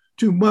too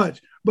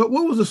much. But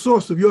what was the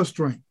source of your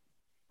strength?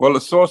 Well,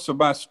 the source of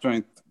my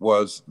strength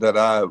was that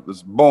I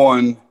was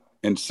born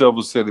in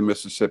Silver City,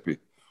 Mississippi,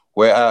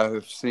 where I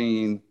have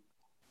seen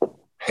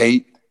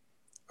hate,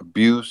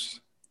 abuse,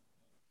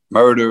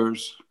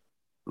 murders,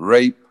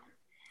 rape.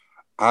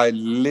 I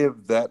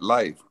lived that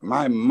life.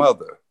 My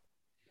mother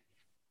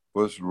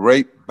was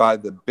raped by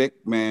the big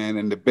man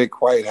in the big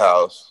White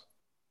House,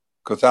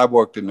 because I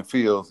worked in the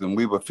fields and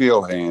we were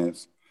field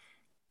hands,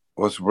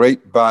 was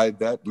raped by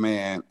that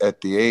man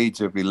at the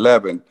age of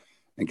 11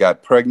 and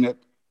got pregnant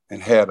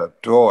and had a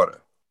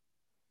daughter.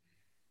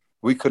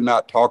 We could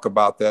not talk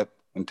about that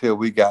until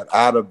we got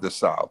out of the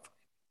South,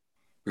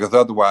 because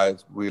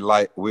otherwise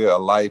we're a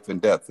life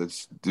and death.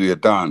 You're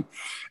done.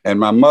 And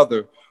my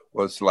mother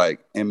was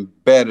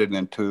embedded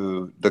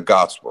into the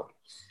gospel.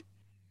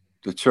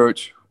 The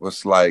church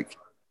was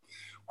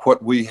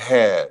what we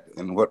had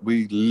and what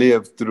we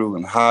lived through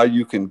and how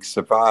you can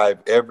survive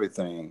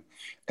everything.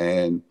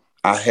 And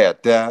I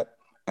had that.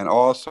 And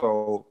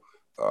also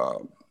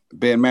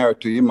being married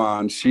to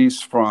Iman,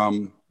 she's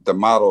from the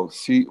model.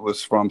 She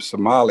was from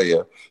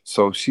Somalia.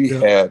 So she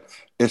had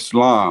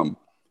Islam,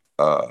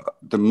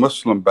 the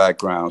Muslim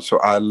background. So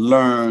I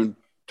learned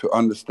to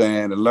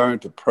understand and learn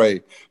to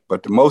pray.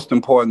 But the most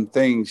important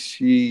thing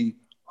she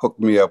hooked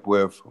me up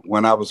with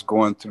when I was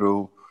going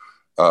through,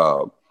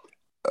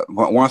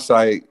 once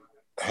I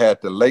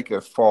had the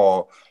Lakers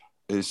fall,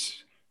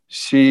 is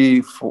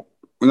she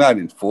not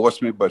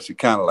enforced me, but she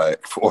kind of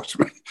forced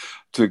me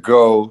to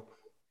go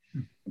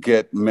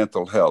get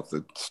mental health,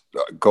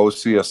 go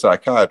see a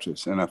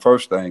psychiatrist. And the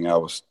first thing I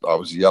was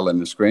yelling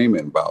and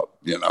screaming about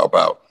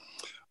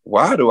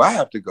why do I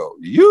have to go?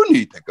 You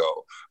need to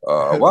go.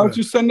 Why don't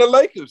you send the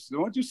Lakers?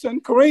 Why don't you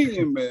send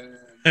Kareem and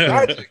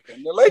Magic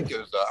and the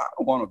Lakers? I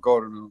don't want to go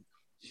to them.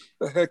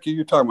 The heck are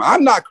you talking about?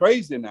 I'm not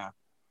crazy now.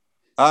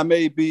 I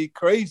may be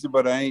crazy,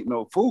 but I ain't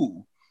no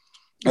fool.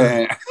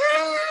 And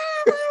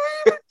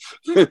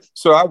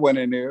so I went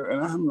in there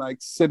and I'm like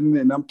sitting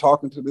and I'm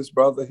talking to this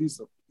brother.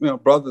 He's a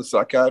brother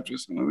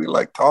psychiatrist, and we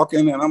like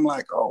talking, and I'm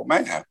like, oh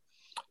man,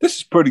 this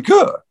is pretty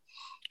good.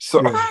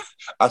 So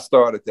I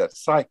started that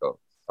cycle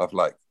of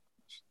like,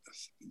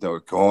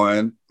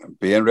 going and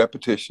being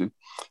repetition.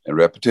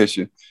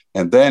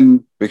 And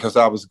then because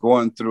I was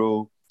going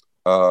through,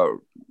 like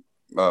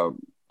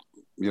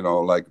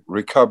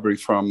recovery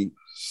from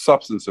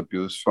substance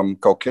abuse, from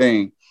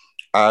cocaine,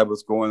 I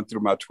was going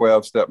through my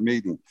 12-step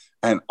meeting,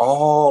 and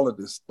all of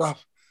this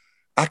stuff,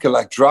 I could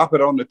like drop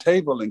it on the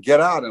table and get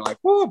out and like,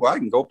 whoa, I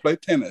can go play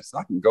tennis.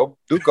 I can go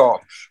do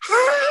golf.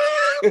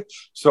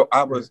 So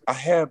I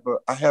have a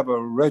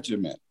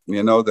regimen,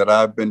 that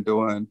I've been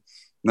doing.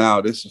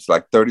 Now, this is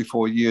like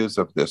 34 years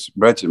of this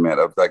regimen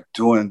of like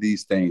doing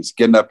these things,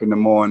 getting up in the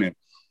morning,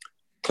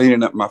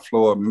 cleaning up my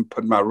floor,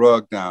 putting my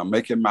rug down,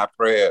 making my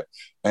prayer.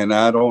 And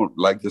I don't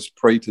like just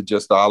pray to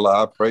just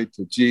Allah. I pray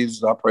to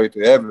Jesus. I pray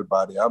to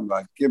everybody. I'm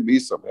like, give me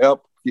some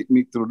help, get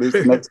me through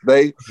this next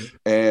day.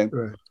 And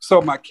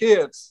so my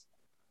kids,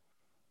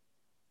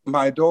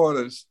 my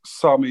daughters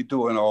saw me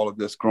doing all of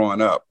this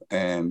growing up.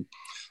 And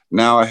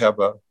now I have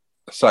a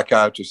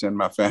psychiatrist in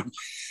my family.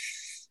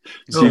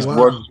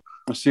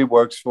 She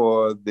works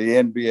for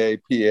the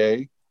NBA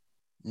PA,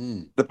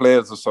 the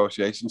Players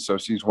Association. So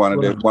she's one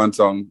of the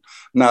ones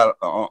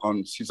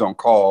she's on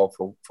call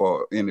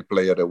for any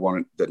player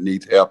that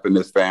needs help in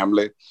this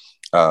family.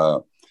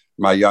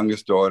 My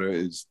youngest daughter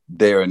is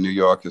there in New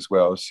York as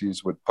well.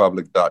 She's with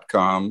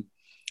public.com.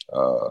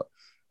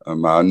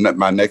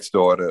 My next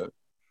daughter,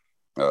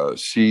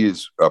 she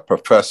is a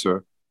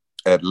professor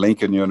at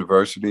Lincoln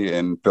University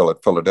in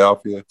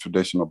Philadelphia,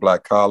 traditional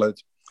Black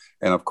college.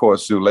 And of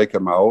course, Zuleika,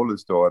 my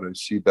oldest daughter,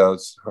 she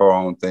does her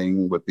own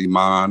thing with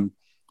Iman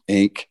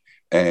Inc.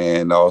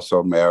 and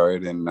also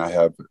married. And I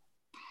have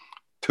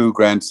 2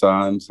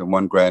 grandsons and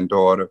 1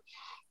 granddaughter.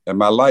 And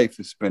my life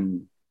has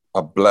been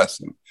a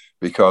blessing,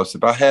 because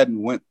if I hadn't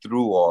went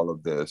through all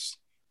of this,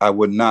 I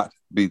would not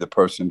be the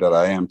person that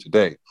I am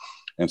today.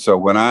 And so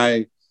when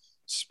I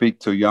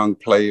speak to young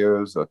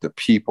players or to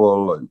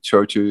people and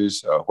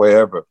churches or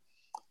wherever,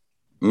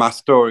 my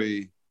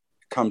story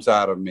comes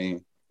out of me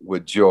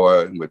with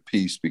joy and with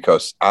peace,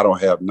 because I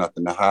don't have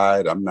nothing to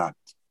hide.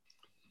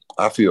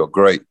 I feel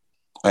great.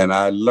 And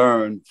I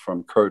learned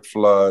from Curt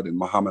Flood and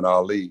Muhammad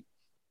Ali,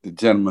 the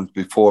gentlemen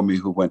before me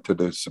who went to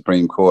the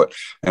Supreme Court.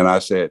 And I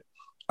said,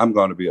 I'm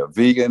going to be a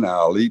vegan.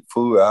 I'll eat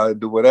food. I'll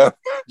do whatever.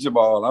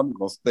 Jamal, I'm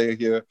going to stay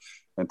here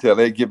until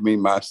they give me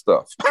my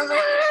stuff.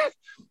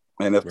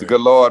 And if the good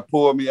Lord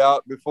pull me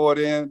out before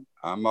then,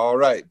 I'm all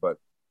right. But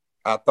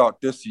I thought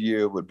this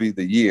year would be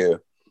the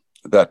year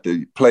that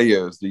the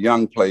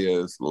young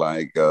players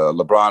like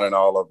LeBron and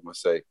all of them would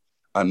say,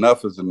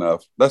 enough is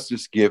enough. Let's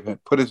just give him,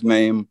 put his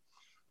name,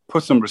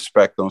 put some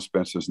respect on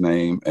Spencer's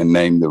name, and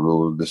name the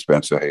rule the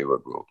Spencer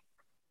Haywood rule.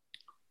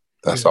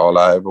 That's all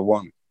I ever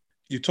wanted.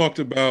 You talked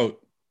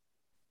about,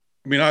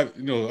 I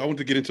want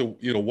to get into,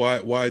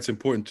 why it's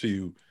important to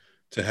you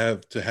to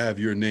have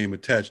your name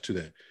attached to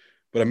that.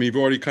 But you've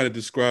already kind of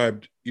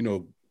described,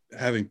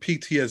 having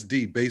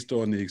PTSD based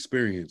on the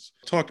experience.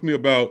 Talk to me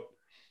about,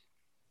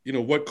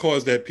 what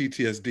caused that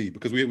PTSD,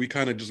 because we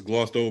kind of just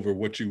glossed over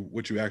what you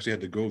actually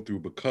had to go through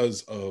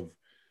because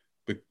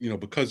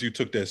you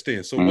took that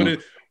stance. So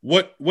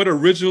what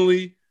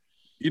originally,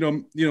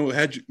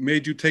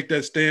 made you take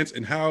that stance,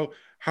 and how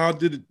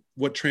did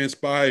what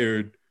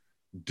transpired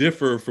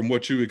differ from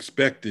what you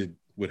expected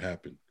would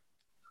happen?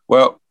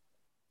 Well,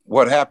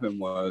 what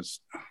happened was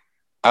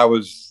I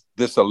was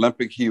this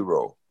Olympic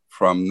hero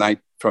from the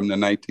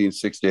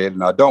 1968,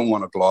 and I don't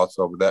want to gloss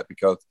over that,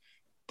 because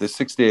the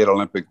 68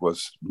 Olympic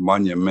was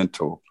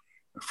monumental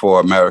for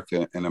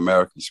America and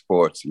American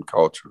sports and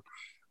culture.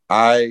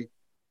 I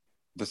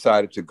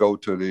decided to go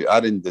to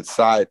I didn't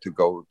decide to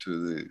go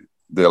to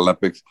the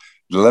Olympics.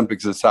 The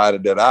Olympics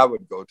decided that I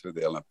would go to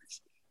the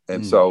Olympics.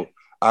 And so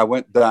I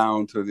went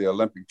down to the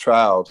Olympic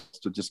trials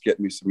to just get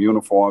me some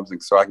uniforms,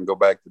 and so I can go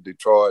back to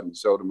Detroit and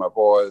show to my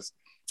boys.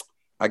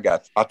 I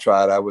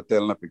tried out with the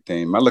Olympic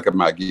team. I look at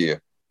my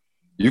gear.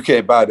 You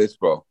can't buy this,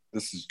 bro.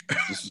 This is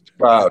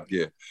proud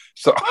gear.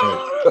 So,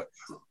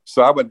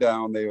 so I went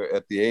down there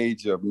at the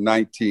age of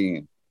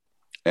 19,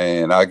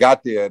 and I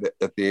got there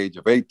at the age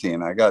of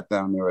 18. I got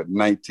down there at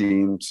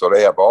 19. So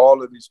they have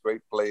all of these great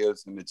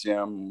players in the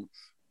gym,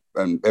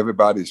 and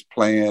everybody's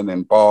playing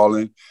and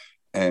balling,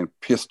 and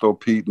Pistol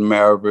Pete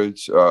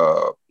Maravich,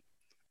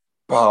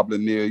 Bob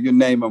Lanier, you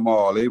name them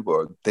all, they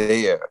were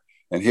there.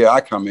 And here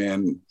I come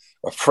in,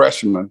 a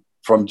freshman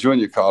from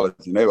junior college,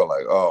 and they were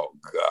like, oh,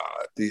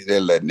 God, they're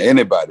letting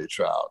anybody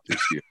try out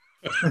this year.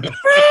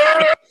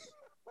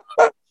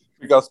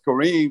 Because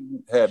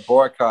Kareem had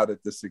boycotted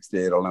the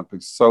 68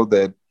 Olympics so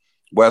that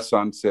Wes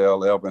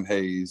Unseld, Elvin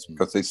Hayes,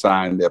 because they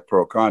signed their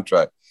pro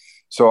contract.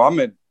 So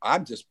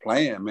I'm just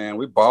playing, man.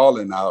 We're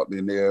balling out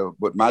in there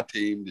with my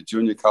team, the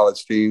junior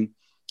college team.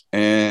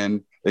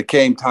 And it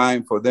came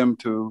time for them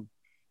to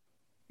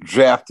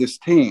draft this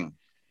team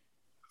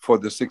for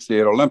the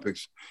 68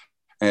 Olympics.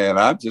 And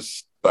I'm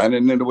just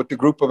standing in with the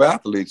group of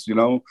athletes,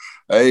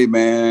 Hey,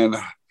 man,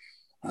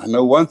 I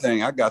know one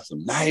thing. I got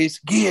some nice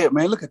gear,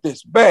 man. Look at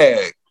this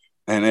bag.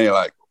 And they're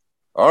like,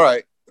 all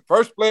right, the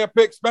first player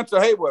picked Spencer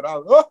Haywood. I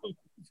was,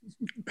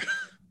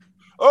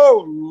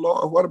 oh,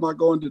 Lord, what am I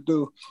going to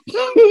do?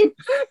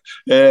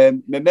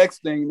 And the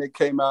next thing that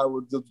came out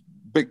with the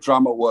big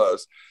drama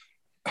was,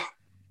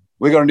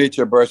 we're going to need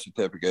your birth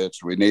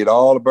certificates. We need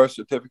all the birth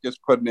certificates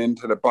put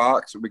into the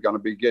box. We're going to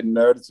be getting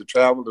there to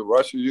travel to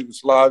Russia,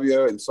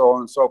 Yugoslavia, and so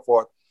on and so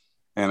forth.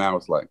 And I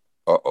was like,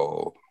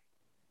 uh-oh,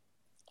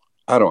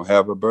 I don't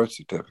have a birth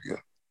certificate.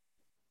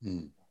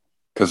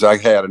 Because I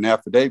had an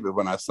affidavit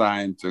when I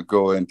signed to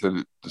go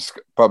into the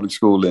public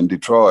school in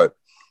Detroit.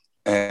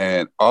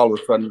 And all of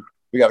a sudden,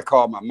 we got to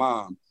call my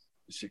mom.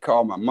 She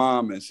called my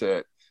mom and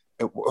said,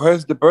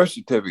 where's the birth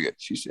certificate?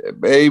 She said,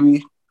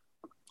 baby,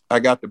 I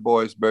got the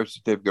boy's birth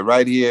certificate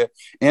right here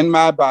in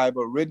my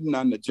Bible, written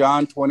under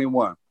John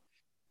 21.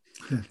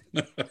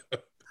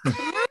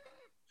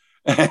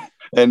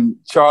 And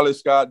Charlie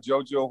Scott,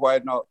 JoJo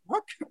White, and all,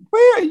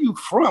 where are you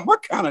from?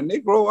 What kind of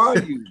Negro are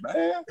you,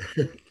 man?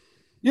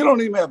 You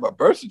don't even have a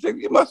birth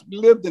certificate. You must have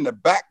lived in the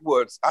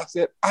backwoods. I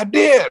said, I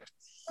did.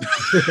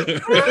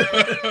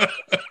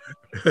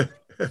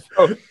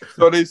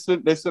 So they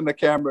sent the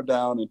camera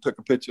down and took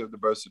a picture of the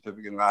birth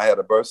certificate, and I had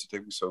a birth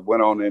certificate. So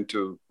went on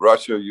into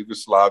Russia,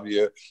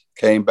 Yugoslavia,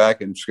 came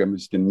back and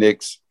scrimmaged in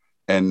Knicks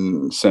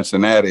and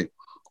Cincinnati.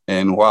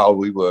 And while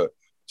we were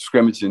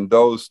scrimmaging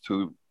those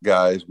two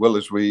guys,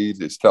 Willis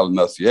Reed is telling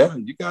us, yeah,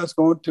 you guys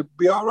going to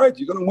be all right.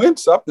 You're going to win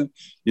something.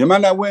 You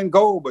might not win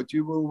gold, but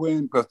you will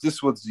win, because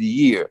this was the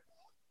year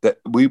that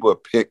we were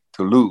picked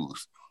to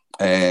lose.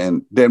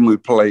 And then we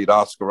played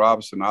Oscar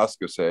Robertson.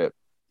 Oscar said,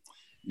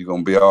 you're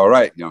going to be all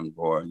right, young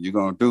boy. You're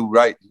going to do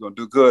right. You're going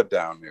to do good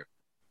down there.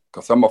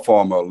 Because I'm a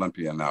former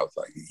Olympian. And I was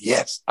like,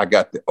 yes, I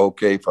got the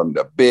okay from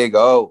the big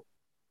O.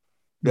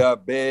 The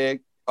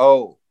big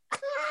O.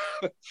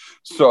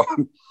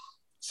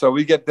 So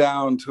we get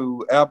down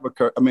to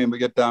we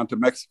get down to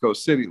Mexico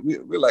City.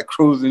 We're like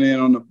cruising in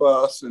on the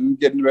bus and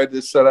getting ready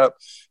to set up.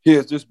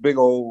 Here's this big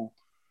old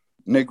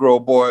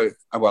Negro boy.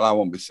 Well, I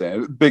won't be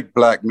saying it. Big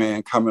black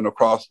man coming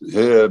across.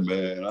 Yeah,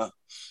 man,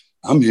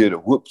 I'm here to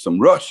whoop some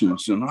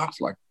Russians. And I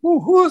was like,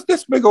 who is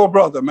this big old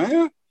brother,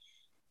 man?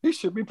 He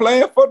should be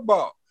playing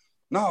football.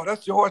 No,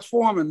 that's George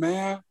Foreman,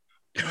 man.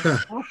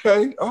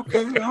 Okay.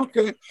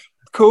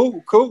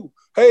 Cool.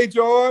 Hey,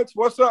 George,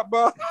 what's up,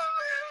 bud?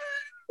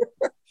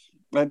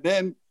 And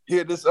then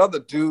here this other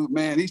dude,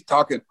 man, he's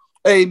talking,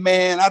 hey,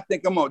 man, I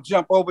think I'm going to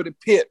jump over the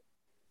pit.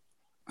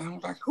 And I'm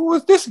like, who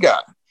is this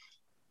guy?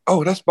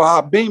 Oh, that's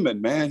Bob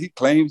Beamon, man. He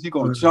claims he's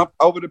going to jump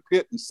over the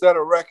pit and set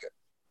a record.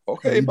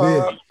 Okay,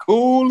 Bob,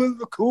 cool as,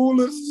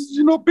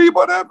 be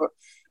whatever.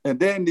 And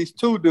then these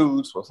two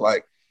dudes was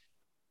like,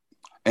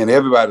 and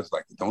everybody's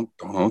like, don't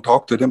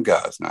talk to them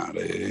guys now.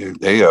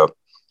 They are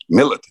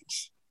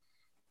militants.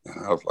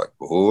 And I was like,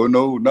 oh,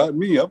 no, not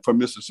me. I'm from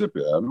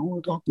Mississippi. I don't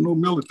want to talk to no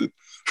militant.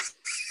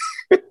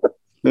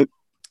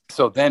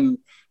 So then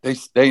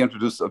they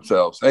introduced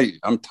themselves. Hey,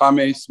 I'm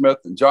Tommy Smith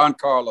and John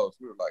Carlos.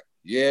 We were like,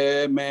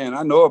 yeah, man,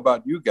 I know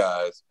about you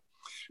guys,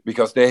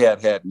 because they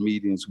had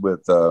meetings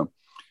with,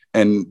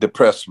 and the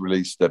press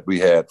release that we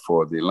had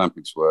for the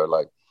Olympics were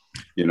like,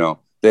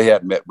 they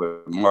had met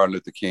with Martin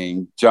Luther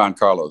King. John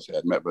Carlos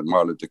had met with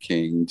Martin Luther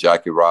King,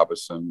 Jackie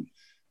Robinson,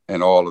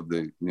 and all of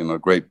the,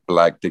 great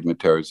Black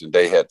dignitaries. And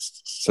they had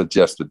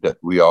suggested that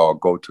we all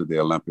go to the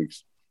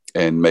Olympics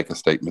and make a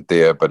statement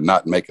there, but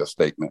not make a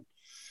statement.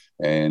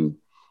 And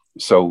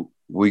so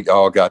we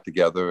all got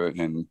together,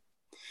 and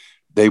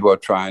they were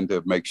trying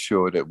to make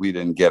sure that we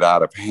didn't get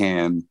out of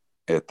hand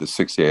at the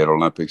 68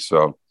 Olympics.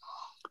 So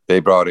they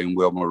brought in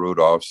Wilma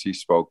Rudolph. She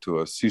spoke to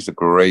us. She's a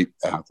great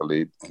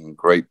athlete and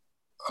great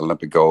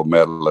Olympic gold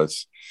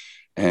medalist.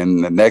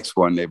 And the next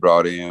one they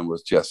brought in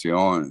was Jesse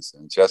Owens.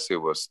 And Jesse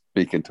was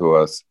speaking to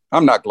us.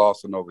 I'm not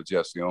glossing over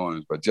Jesse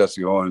Owens, but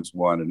Jesse Owens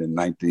won it in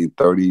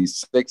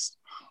 1936,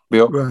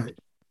 Bill. Right.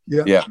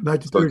 Yeah.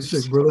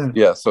 1936, Berlin.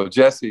 Yeah. So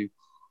Jesse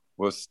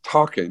was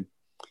talking,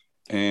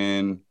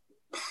 and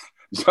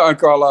John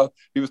Carlos,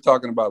 he was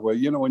talking about, well,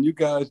 when you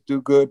guys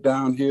do good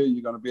down here,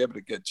 you're going to be able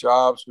to get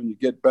jobs when you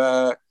get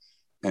back.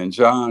 And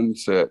John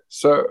said,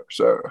 sir,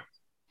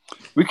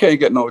 we can't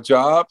get no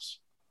jobs.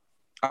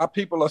 Our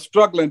people are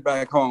struggling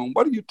back home.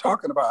 What are you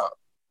talking about?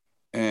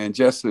 And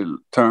Jesse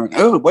turned,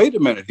 oh, wait a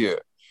minute here.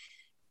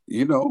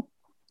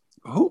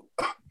 Who?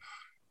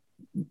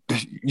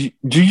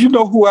 Do you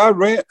know who I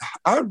ran?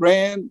 I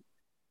ran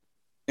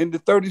in the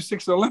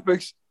 36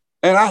 Olympics,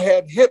 and I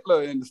had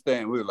Hitler in the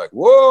stand. We were like,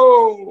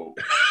 whoa,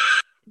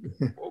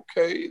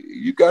 okay,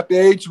 you got the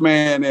H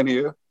man in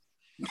here.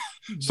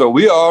 So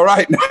we all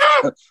right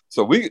now.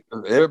 So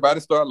everybody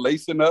started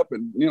lacing up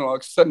and,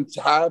 sitting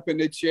high up in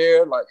their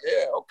chair, like,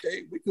 yeah,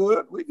 okay, we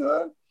good.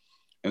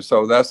 And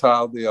so that's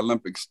how the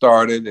Olympics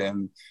started.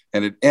 And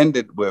it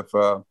ended with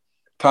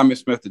Tommy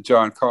Smith and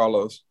John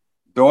Carlos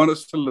doing a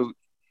salute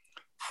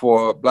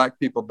for Black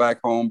people back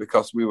home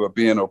because we were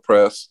being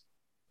oppressed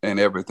and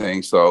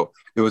everything. So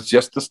it was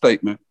just a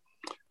statement.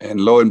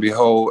 And lo and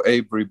behold,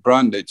 Avery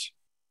Brundage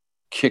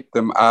kicked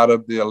them out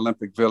of the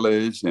Olympic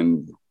Village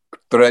and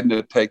threatened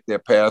to take their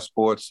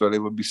passports so they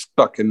would be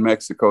stuck in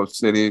Mexico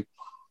City.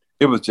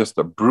 It was just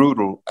a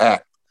brutal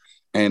act.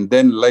 And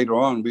then later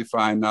on, we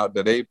find out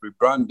that Avery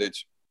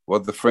Brundage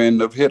was the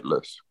friend of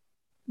Hitler's.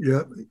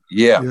 Yeah.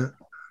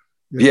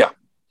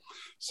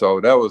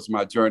 So that was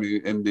my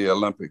journey in the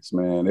Olympics,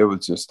 man. It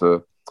was just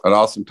an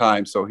awesome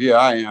time. So here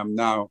I am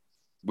now.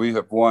 We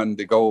have won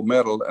the gold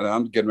medal, and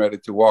I'm getting ready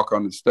to walk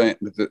on the stand,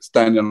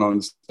 standing on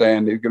the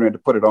stand. They're getting ready to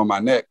put it on my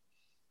neck.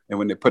 And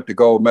when they put the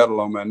gold medal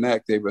on my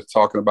neck, they were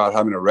talking about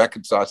how many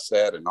records I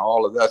set and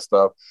all of that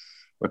stuff.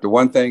 But the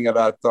one thing that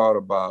I thought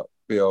about,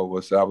 Bill,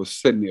 was I was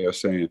sitting there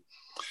saying,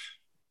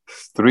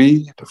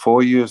 3 to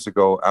 4 years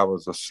ago, I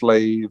was a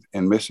slave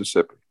in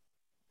Mississippi,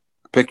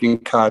 picking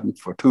cotton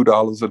for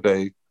 $2 a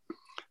day.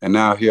 And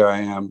now here I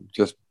am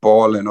just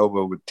boiling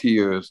over with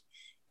tears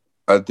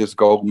at this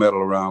gold medal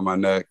around my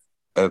neck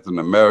as an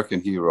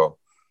American hero.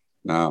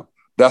 Now,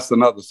 that's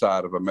another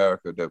side of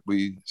America that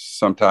we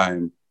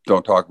sometimes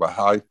don't talk about,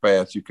 how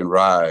fast you can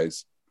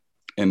rise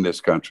in this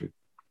country,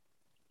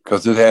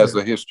 because it has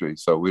a history.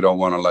 So we don't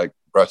want to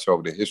brush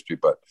over the history,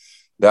 but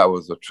that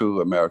was a true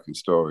American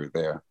story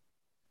there.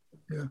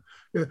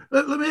 Yeah.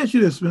 Let me ask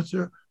you this,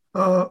 Spencer.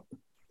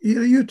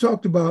 You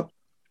talked about,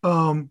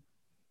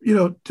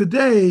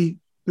 today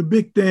the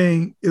big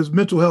thing is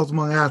mental health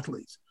among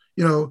athletes.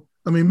 Mental.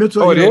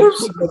 Oh, it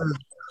is.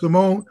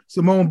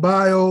 Simone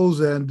Biles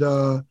and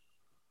the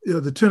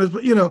tennis,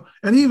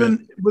 and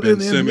even within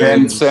the NBA,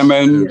 Ben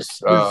Simmons,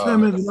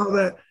 Simmons, and all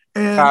that.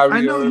 And Kyrie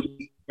I know,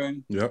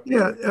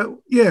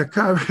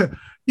 Kyrie.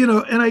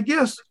 And I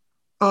guess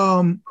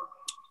I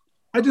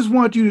just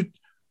want you to.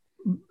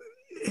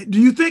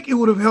 Do you think it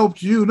would have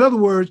helped you? In other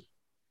words,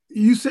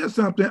 you said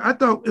something. I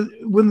thought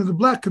within the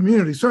Black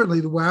community,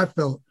 certainly the way I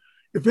felt,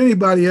 if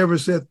anybody ever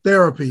said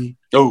therapy,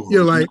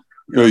 you're like,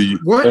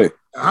 what? Hey.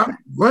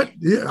 What?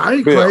 Yeah, I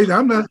ain't Bill, crazy.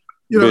 I'm not.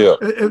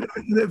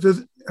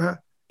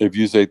 If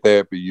you say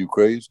therapy, you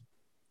crazy?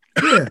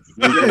 Yeah.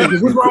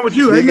 What's wrong with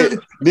you?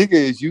 Nigga,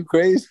 is you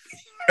crazy?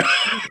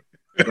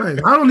 Right.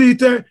 I don't need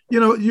therapy.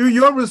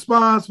 Your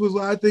response was,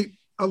 I think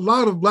a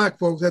lot of Black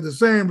folks had the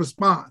same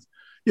response.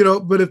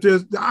 But if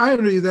there's the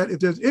irony that if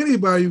there's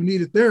anybody who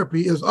needed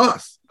therapy, it's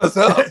us. It's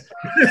us.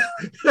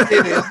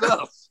 It is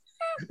us.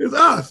 It's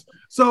us.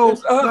 So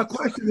my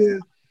question is,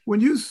 when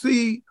you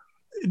see,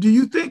 do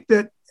you think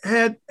that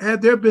had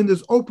there been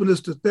this openness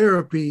to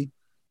therapy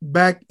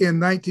back in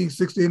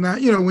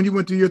 1969, when you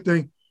went through your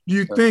thing, do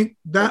you think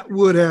that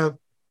would have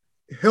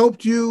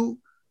helped you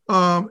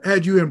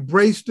had you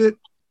embraced it?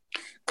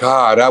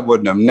 God, I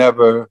wouldn't have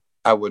never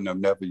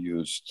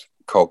used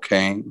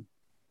cocaine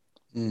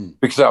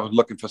because I was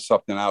looking for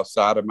something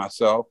outside of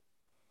myself.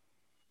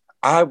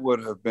 I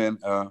would have been,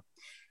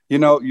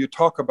 you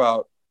talk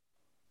about,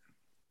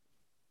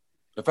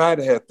 if I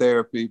had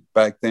therapy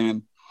back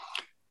then,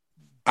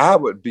 I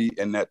would be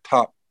in that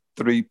top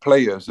 3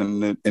 players in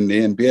the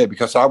NBA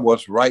because I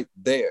was right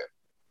there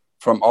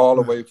from all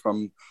the way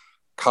from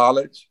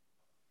college,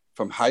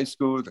 from high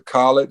school to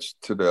college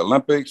to the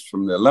Olympics,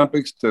 from the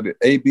Olympics to the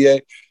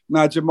ABA.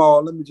 Now,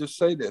 Jamal, let me just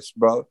say this,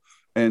 brother.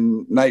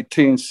 In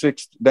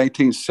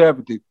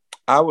 1970,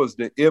 I was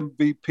the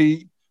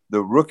MVP,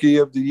 the Rookie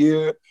of the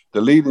Year,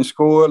 the leading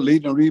scorer,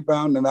 leading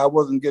rebound, and I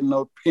wasn't getting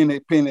no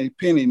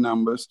penny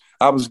numbers.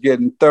 I was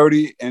getting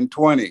 30 and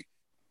 20.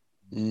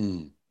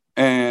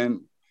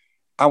 And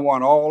I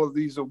won all of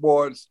these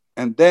awards.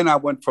 And then I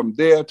went from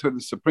there to the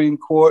Supreme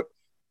Court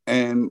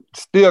and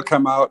still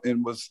come out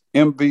and was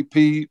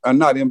MVP,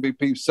 not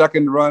MVP,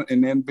 second run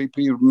in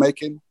MVP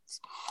making.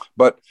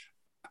 But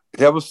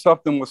there was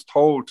something was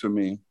told to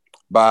me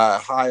by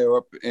higher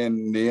up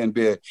in the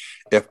NBA.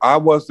 If I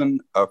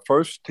wasn't a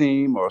first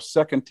team or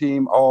second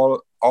team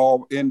all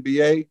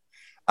NBA,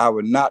 I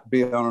would not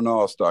be on an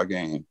all-star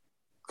game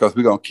because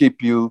we're going to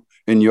keep you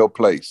in your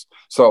place.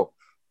 So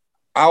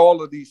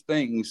all of these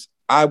things,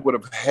 I would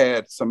have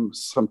had some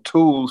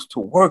tools to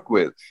work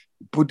with.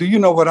 But do you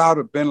know what I would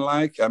have been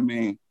like? I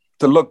mean,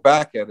 to look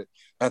back at it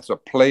as a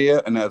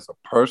player and as a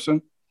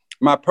person,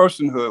 my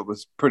personhood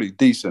was pretty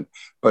decent.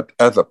 But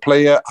as a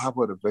player, I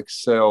would have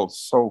excelled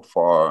so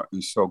far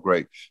and so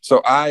great.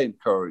 So I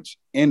encourage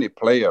any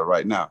player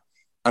right now,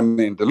 I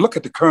mean, to look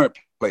at the current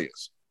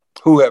players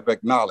who have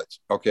acknowledged,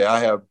 okay,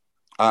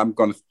 I'm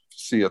going to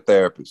see a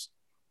therapist.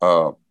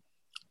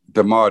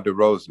 DeMar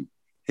DeRozan,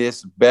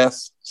 his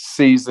best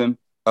season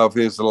of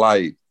his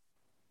life.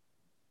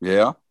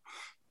 Yeah.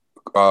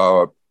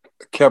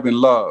 Kevin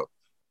Love,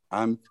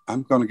 I'm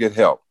going to get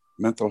help,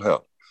 mental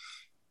health.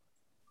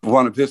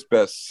 One of his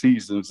best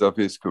seasons of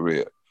his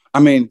career.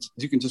 I mean,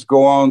 you can just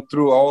go on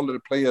through all of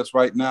the players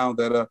right now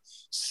that are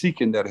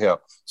seeking that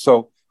help.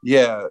 So,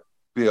 yeah,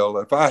 Bill,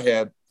 if I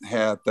had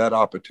had that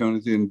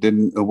opportunity and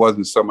it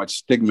wasn't so much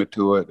stigma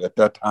to it at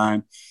that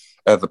time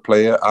as a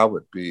player, I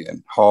would be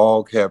in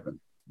hog heaven.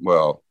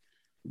 Well,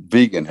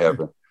 vegan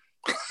heaven.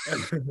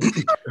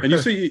 And you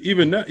see,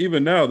 even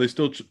now, there's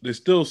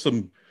still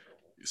some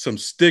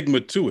stigma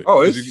to it.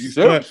 Oh, it's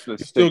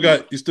you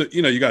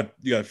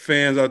got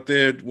fans out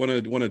there want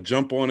to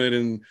jump on it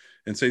and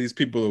say these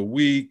people are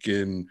weak,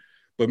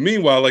 but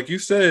meanwhile, like you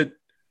said,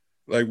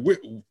 like we,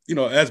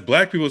 as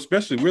Black people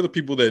especially, we're the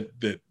people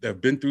that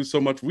have been through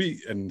so much,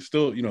 and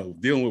still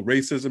dealing with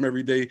racism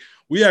every day.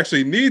 We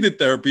actually needed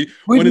therapy.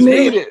 We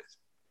need it.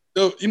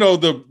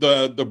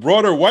 The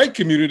broader white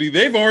community,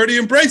 they've already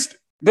embraced it.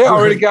 They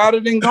already got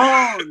it and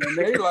gone, and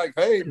they like,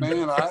 hey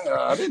man,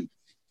 I didn't.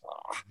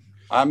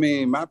 I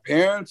mean, my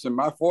parents and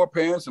my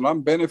foreparents, and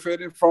I'm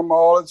benefiting from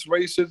all its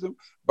racism,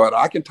 but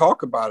I can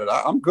talk about it.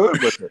 I'm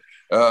good with it.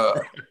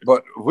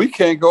 But we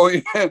can't go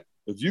in.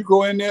 If you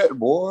go in there,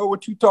 boy,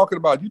 what you talking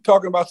about? You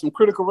talking about some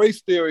critical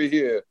race theory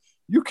here.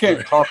 You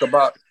can't talk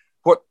about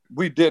what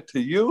we did to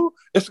you.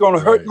 It's going to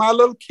hurt my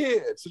little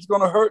kids. It's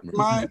going to hurt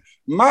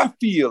my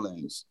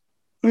feelings.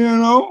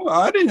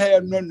 I didn't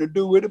have nothing to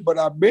do with it, but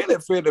I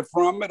benefited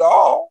from it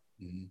all.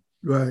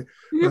 Right.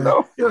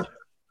 know.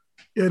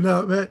 Yeah,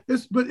 no, man.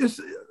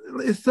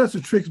 It's such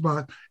a trick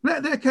spot.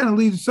 That kind of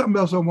leads to something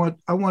else I want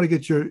to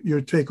get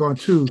your take on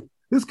too.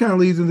 This kind of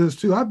leads into this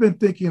too. I've been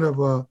thinking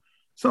of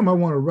something I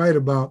want to write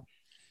about,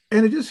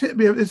 and it just hit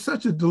me. It's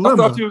such a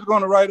dilemma. I thought you was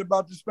going to write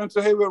about the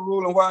Spencer Haywood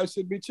rule and why it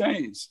should be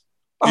changed.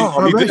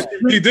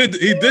 He did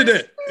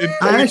it.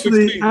 I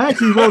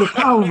actually wrote a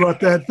column about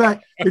that. In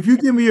fact, if you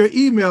give me your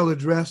email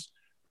address,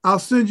 I'll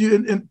send you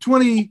in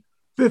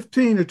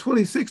 2015 or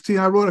 2016.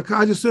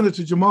 I just sent it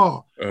to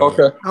Jamal.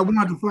 Okay. I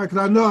wanted to find, because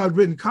I know I've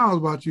written columns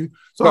about you.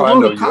 So no, I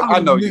wrote a column. I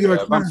know you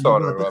have. I'm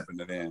sort of rubbing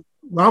it in.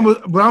 I'm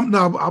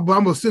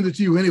gonna send it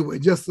to you anyway,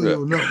 just so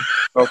you'll know.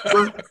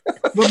 Okay.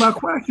 But my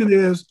question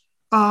is,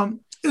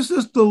 it's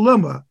this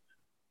dilemma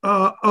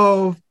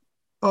of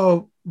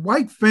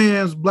white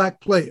fans, Black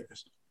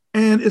players,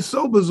 and it's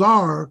so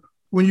bizarre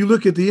when you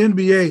look at the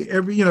NBA.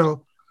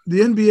 The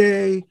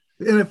NBA,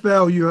 the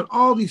NFL, you have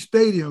all these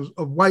stadiums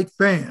of white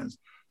fans,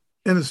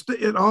 and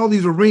in all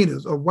these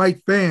arenas of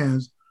white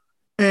fans,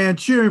 and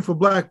cheering for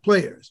Black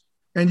players,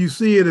 and you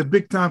see it at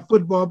big time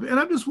football. And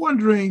I'm just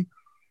wondering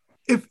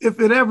if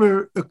it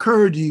ever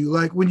occurred to you,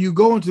 like when you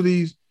go into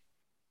these,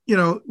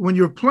 when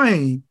you're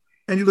playing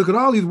and you look at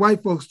all these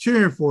white folks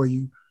cheering for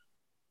you,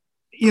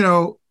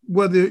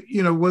 whether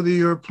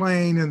you're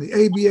playing in the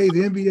ABA,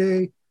 the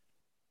NBA,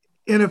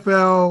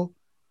 NFL,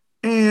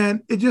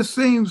 and it just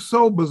seems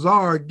so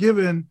bizarre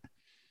given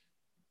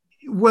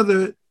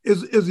whether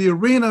is the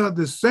arena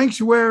the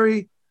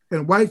sanctuary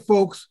and white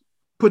folks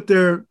put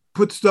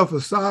stuff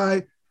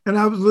aside. And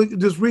I was looking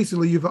just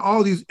recently, you've had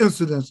all these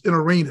incidents in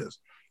arenas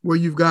where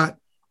you've got,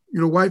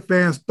 white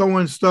fans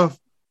throwing stuff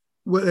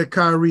at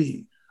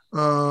Kyrie,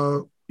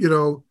 booing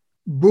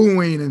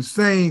and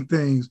saying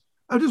things.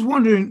 I'm just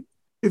wondering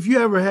if you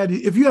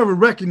ever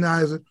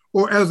recognize it,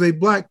 or as a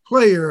Black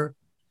player,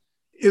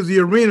 is the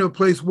arena a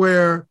place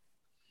where,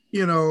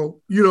 you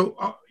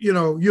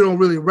don't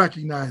really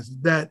recognize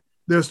it, that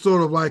there's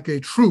sort of like a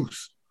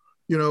truce,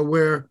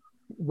 where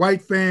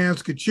white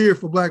fans could cheer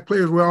for Black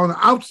players, where on the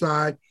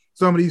outside,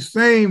 some of these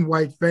same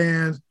white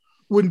fans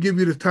wouldn't give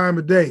you the time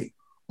of day,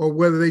 or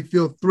whether they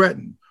feel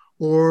threatened,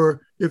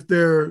 or if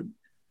they're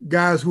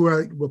guys who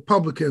are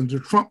Republicans or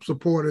Trump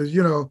supporters,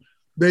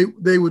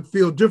 they would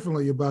feel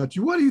differently about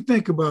you. What do you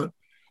think about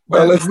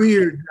that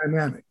weird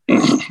dynamic?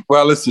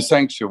 Well, it's the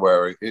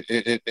sanctuary.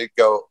 It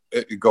go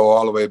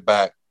all the way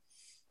back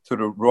to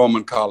the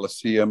Roman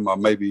Colosseum, or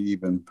maybe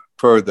even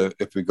further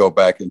if we go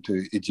back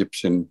into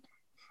Egyptian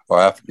or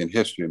African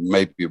history.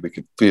 Maybe we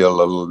could feel a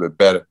little bit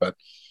better. But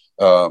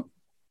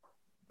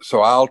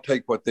so I'll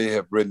take what they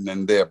have written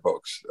in their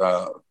books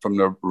from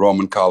the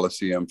Roman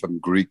Colosseum, from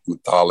Greek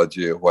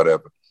mythology or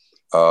whatever.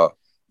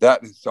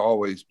 That has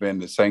always been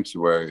the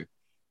sanctuary.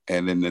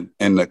 And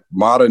in the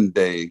modern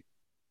day,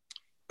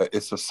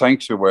 it's a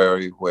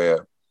sanctuary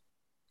where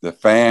the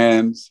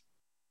fans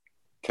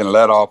can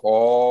let off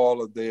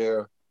all of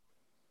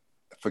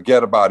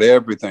forget about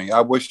everything. I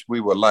wish we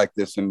were like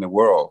this in the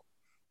world,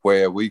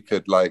 where we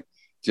could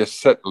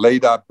just lay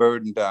that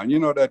burden down. You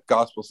know that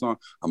gospel song,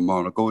 I'm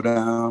going to go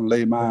down,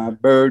 lay my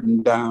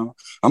burden down.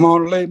 I'm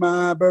going to lay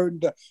my burden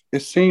down.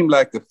 It seemed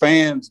like the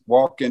fans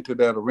walk into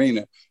that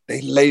arena,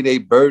 they lay their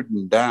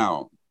burden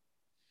down.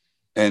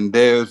 And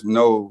there's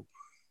no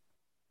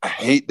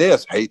hate.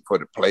 There's hate for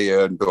the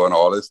player and doing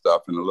all this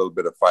stuff, and a little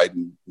bit of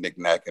fighting,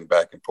 knick-knacking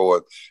back and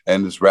forth.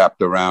 And it's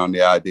wrapped around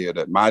the idea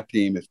that my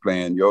team is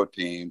playing your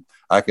team.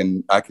 I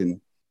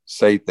can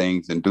say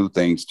things and do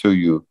things to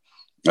you.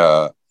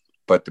 But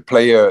the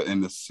player,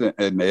 in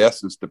the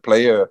essence, the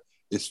player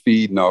is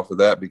feeding off of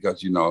that,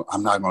 because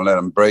I'm not gonna let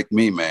them break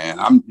me, man.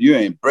 You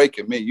ain't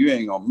breaking me. You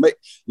ain't gonna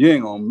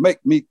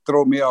make me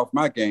throw me off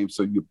my game.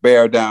 So you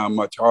bear down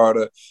much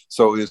harder.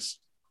 So it's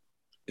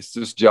it's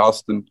this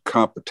Justin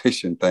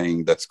competition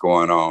thing that's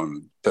going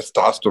on,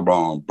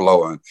 testosterone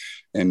blowing,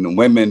 and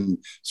women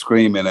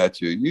screaming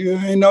at you, you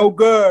ain't no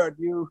good,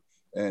 you.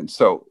 And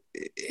so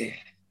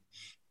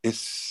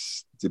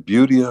it's the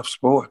beauty of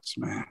sports,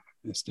 man.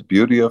 It's the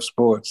beauty of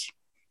sports.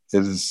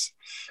 It is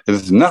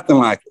nothing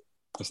like it.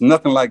 It's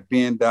nothing like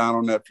being down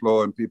on that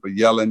floor and people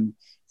yelling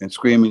and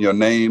screaming your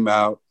name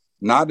out,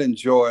 not in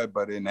joy,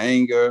 but in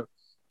anger.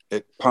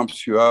 It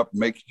pumps you up,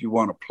 makes you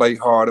want to play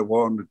harder,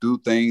 want to do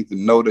things,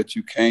 and know that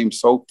you came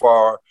so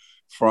far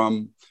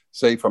from,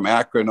 say, from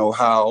Akron,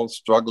 Ohio,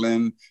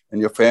 struggling,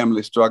 and your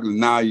family struggling.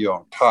 Now you're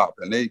on top,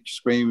 and they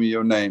screaming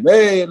your name.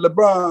 Hey,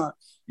 LeBron,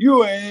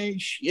 you ain't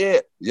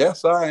shit.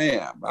 Yes, I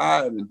am.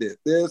 I done did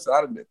this.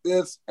 I done did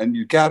this, and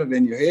you got it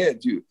in your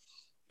head.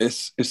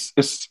 It's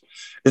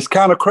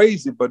kind of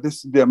crazy, but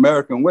this is the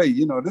American way.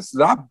 You know, this is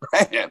our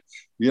brand.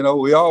 You know,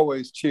 we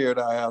always cheered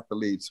our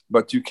athletes,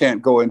 but you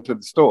can't go into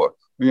the store.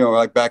 You know,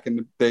 like back in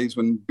the days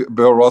when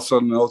Bill Russell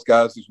and those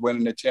guys was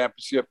winning the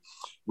championship,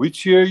 we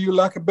cheer you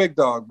like a big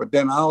dog. But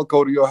then I'll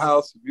go to your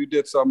house. If you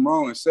did something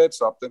wrong and said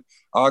something,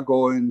 I'll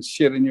go and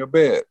shit in your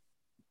bed.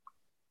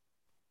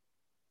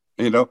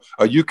 You know,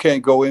 or you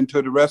can't go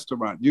into the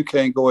restaurant. You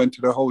can't go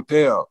into the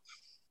hotel.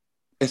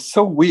 It's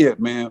so weird,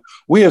 man.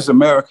 We as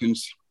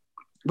Americans,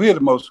 we are the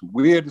most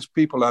weirdest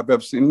people I've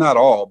ever seen. Not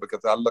all,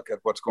 because I look at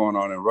what's going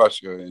on in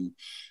Russia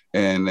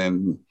and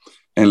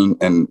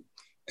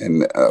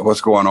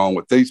what's going on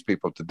with these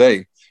people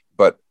today.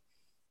 But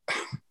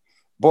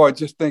boy,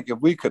 just think if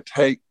we could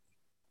take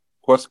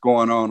what's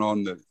going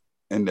on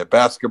in the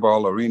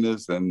basketball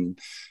arenas and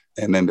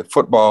in the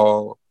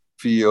football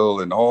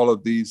field and all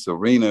of these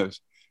arenas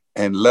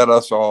and let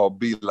us all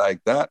be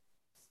like that,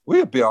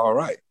 we'll be all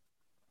right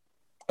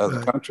as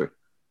a country.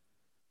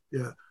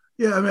 Yeah.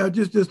 Yeah, I mean,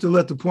 just to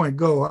let the point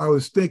go, I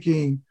was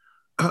thinking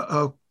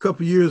a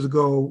couple of years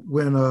ago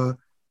when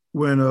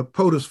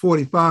POTUS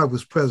 45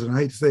 was president.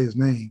 I hate to say his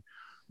name.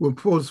 When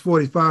POTUS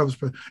 45 was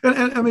president.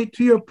 And I mean,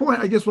 to your point,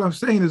 I guess what I'm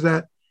saying is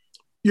that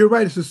you're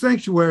right, it's a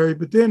sanctuary,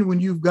 but then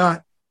when you've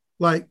got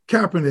like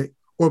Kaepernick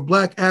or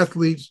Black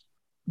athletes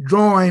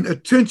drawing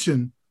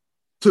attention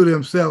to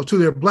themselves, to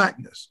their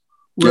Blackness,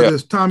 whether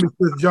it's Tommy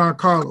Smith, John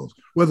Carlos,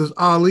 whether it's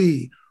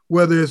Ali,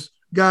 whether it's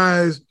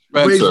guys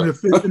raising their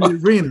fist in the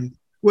arena,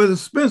 whether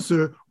it's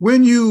Spencer,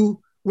 when you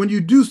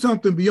do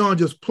something beyond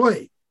just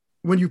play,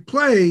 when you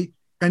play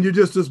and you're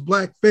just this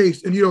Black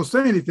face and you don't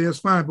say anything, it's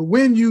fine. But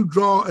when you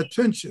draw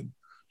attention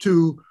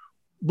to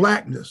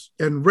Blackness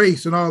and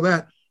race and all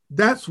that,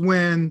 that's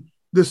when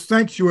this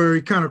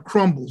sanctuary kind of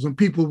crumbles and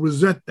people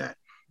resent that.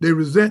 They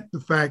resent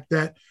the fact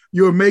that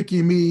you're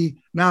making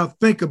me now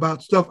think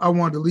about stuff I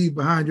wanted to leave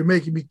behind. You're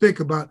making me think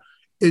about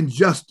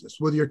injustice,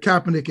 whether you're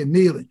Kaepernick and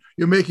kneeling.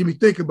 You're making me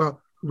think about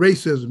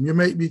racism. You're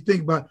making me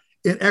think about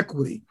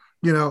inequity.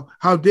 You know,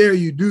 how dare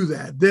you do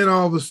that? Then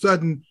all of a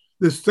sudden,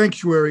 this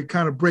sanctuary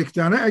kind of breaks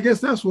down. I guess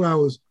that's what I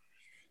was.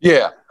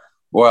 Yeah.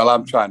 Well,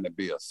 I'm trying to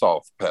be a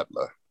soft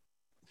peddler.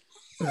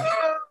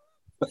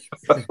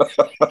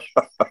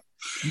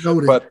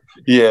 But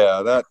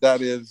yeah,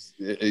 that is,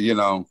 you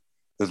know,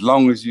 as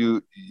long as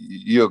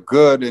you're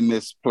good in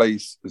this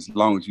place, as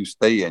long as you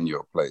stay in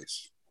your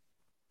place.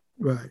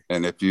 Right.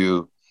 And if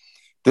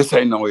this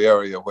ain't no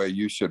area where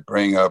you should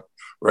bring up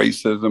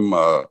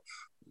racism,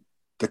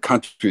 the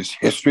country's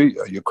history.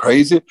 Are you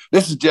crazy?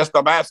 This is just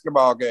a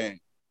basketball game.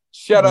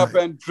 Shut up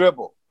and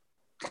dribble.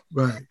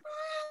 Right.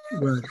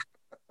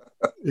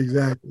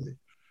 Exactly.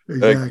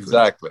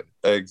 Exactly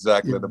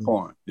Yeah. The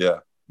point. Yeah.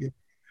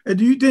 And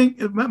do you think,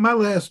 my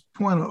last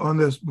point on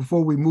this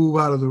before we move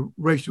out of the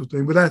racial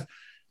thing, but that's,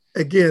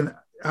 again,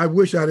 I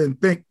wish I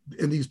didn't think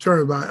in these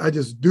terms, but I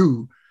just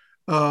do.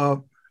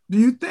 Do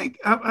you think,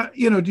 do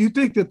you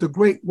think that the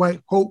Great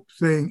White Hope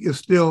thing is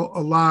still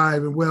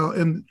alive and well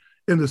in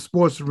the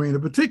sports arena,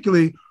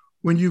 particularly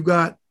when you've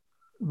got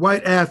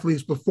white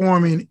athletes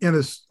performing in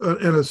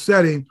a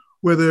setting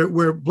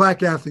where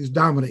Black athletes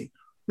dominate?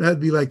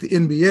 That'd be like the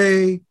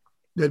NBA,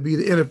 that'd be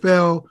the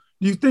NFL.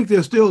 Do you think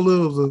there's still a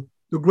little of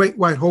the Great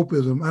White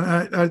Hopeism?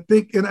 And I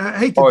think, and I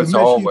hate to it's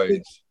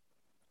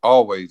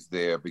always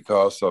there,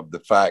 because of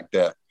the fact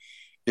that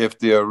if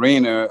the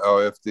arena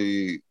or if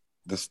the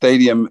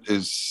stadium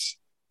is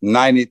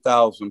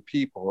 90,000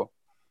 people,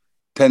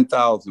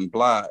 10,000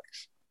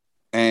 Blacks,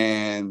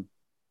 and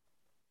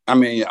I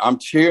mean, I'm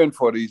cheering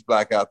for these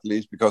Black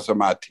athletes because of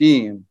my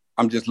team.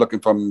 I'm just looking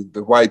from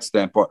the white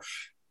standpoint.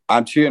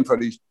 I'm cheering for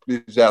these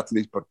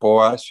athletes, but boy,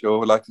 I sure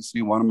would like to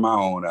see one of my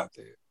own out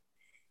there.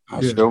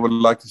 I sure would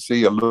like to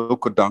see a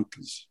Luka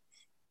Doncic.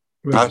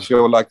 Right. I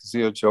sure would like to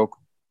see a Joker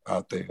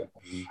out there.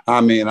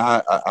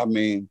 Mm-hmm. I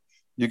mean,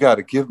 you got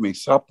to give me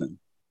something.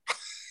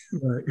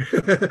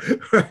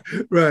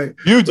 Right.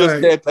 You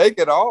just can't take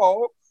it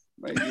all.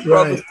 Man, your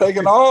brother's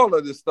taking all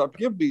of this stuff.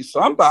 Give me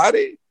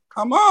somebody.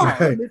 Come on,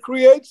 let me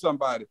create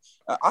somebody.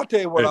 I'll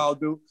tell you what I'll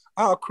do.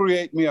 I'll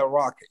create me a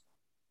rocket.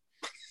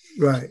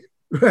 Right.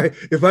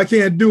 If I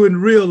can't do it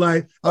in real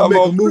life, I'm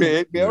going to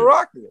create me a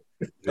rocket.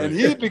 And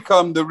he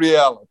become the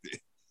reality.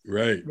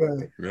 Right.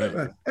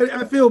 And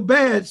I feel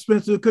bad,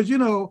 Spencer, because,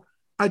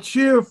 I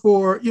cheer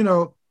for,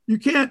 you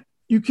can't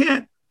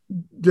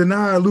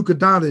deny Luka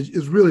Doncic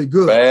is really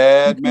good.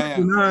 Bad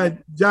man. Deny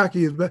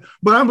Jockey is bad.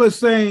 But I'm just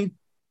saying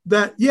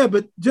that,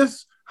 but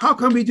just how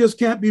come he just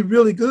can't be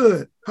really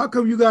good? How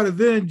come you got to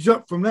then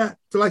jump from that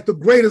to like the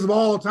greatest of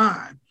all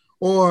time?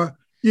 Or,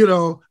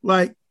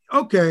 like,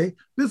 okay,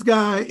 this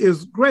guy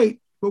is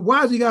great, but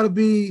why has he got to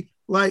be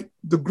like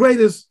the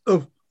greatest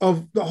of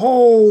the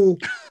whole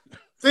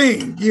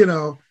thing,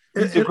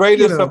 He's the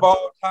greatest of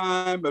all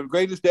time, the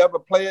greatest to ever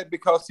play it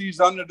because he's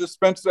under the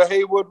Spencer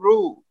Haywood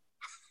rule.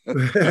 But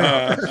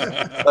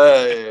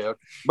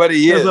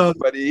he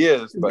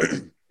is. But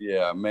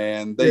yeah,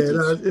 man,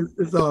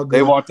 it's all good.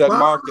 They want that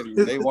marketing.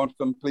 They want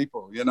some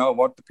people,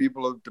 want the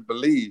people to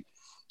believe.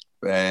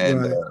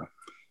 And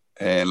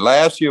and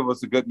last year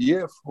was a good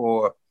year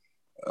for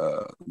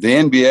the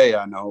NBA.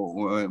 I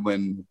know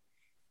when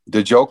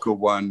the Joker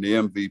won the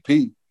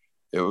MVP,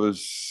 it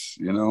was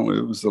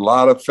a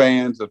lot of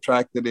fans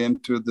attracted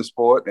into the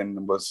sport, and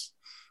it was,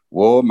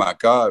 whoa, my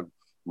God,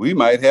 we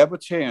might have a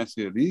chance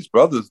here. These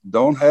brothers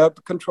don't have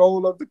the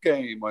control of the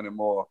game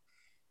anymore.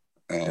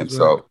 And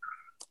so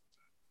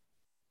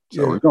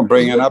we're going to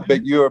bring in our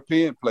big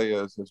European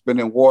players that's been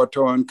in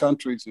war-torn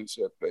countries and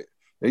shit.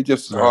 They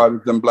just as hard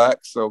as them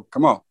blacks, so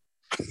come on.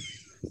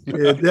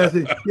 That's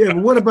it. But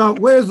what about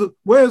where's the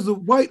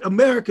white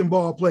American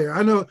ball player?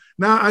 I know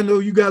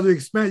you guys are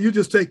expanding. You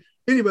just take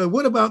anybody.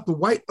 What about the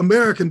white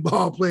American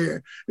ball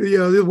player?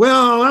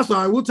 Well, that's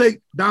all right. We'll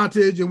take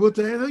Doncic and we'll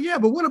take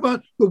but what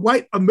about the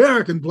white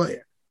American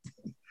player?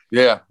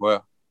 Yeah,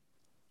 well,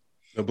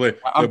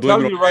 I'm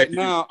telling you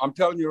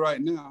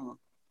right now,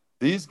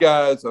 these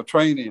guys are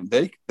training.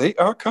 They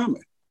are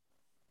coming.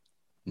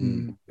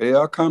 They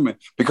are coming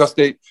because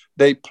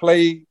they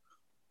play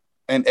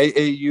an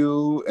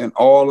AAU and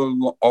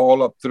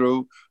all up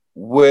through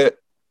with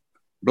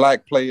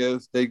black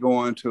players. They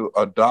going to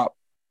adopt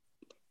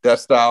that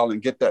style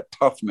and get that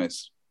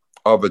toughness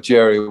of a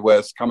Jerry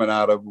West coming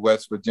out of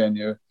West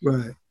Virginia.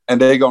 Right. And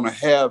they're going to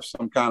have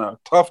some kind of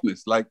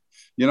toughness, like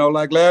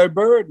Larry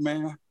Bird,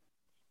 man.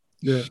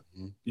 Yeah.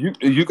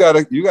 You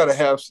gotta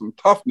have some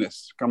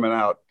toughness coming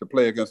out to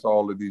play against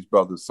all of these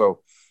brothers.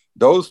 So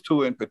those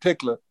two in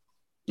particular,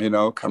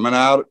 coming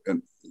out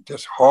and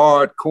just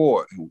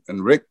hardcore.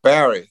 And Rick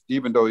Barry,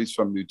 even though he's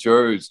from New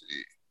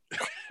Jersey.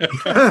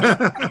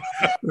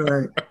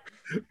 Right.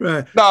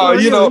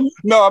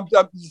 No, I'm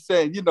just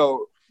saying,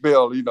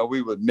 Bill,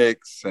 we were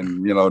Knicks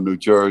and, New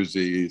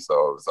Jersey. So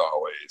it was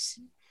always,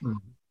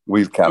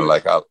 we kind of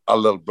like our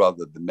little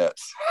brother, the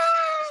Nets.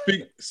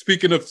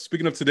 Speaking of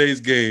today's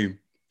game,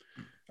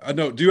 I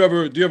know. Do you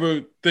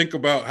ever think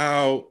about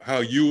how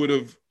you would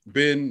have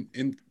been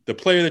in the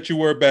player that you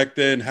were back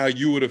then? How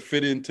you would have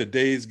fit in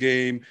today's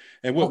game,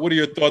 and what are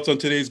your thoughts on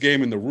today's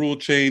game and the rule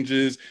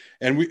changes?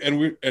 And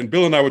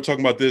Bill and I were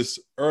talking about this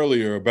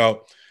earlier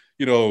about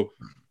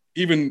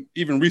even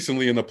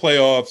recently in the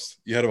playoffs,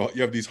 you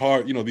have these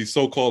hard these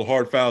so-called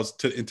hard fouls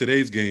in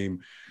today's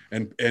game,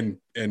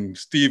 and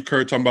Steve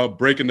Kerr talking about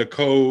breaking the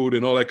code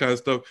and all that kind of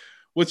stuff.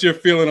 What's your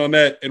feeling on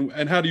that?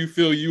 And how do you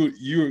feel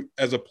you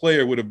as a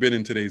player would have been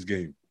in today's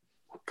game?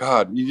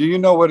 God, you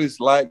know what it's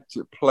like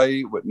to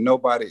play with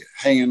nobody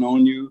hanging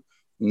on you,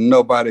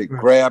 nobody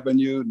grabbing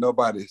you,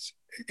 nobody's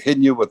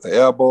hitting you with the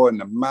elbow in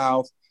the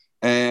mouth,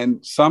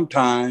 and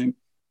sometime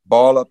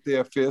ball up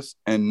their fist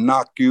and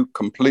knock you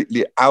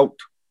completely out.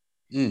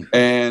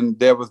 And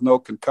there was no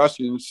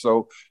concussion,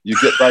 so you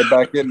get right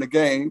back in the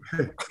game.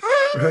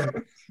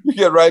 You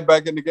get right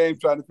back in the game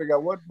trying to figure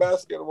out what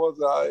basket was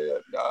I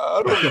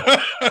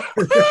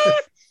don't know.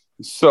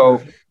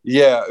 So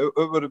yeah,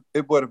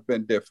 it would have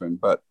been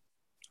different. But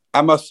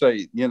I must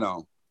say,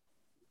 the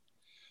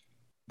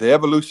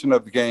evolution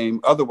of the game.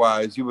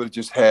 Otherwise, you would have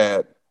just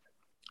had,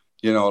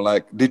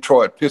 like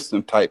Detroit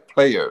Piston type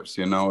players,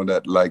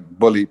 that like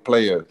bully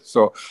players.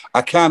 So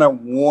I kind of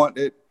want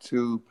it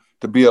to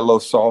be a little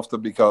softer,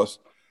 because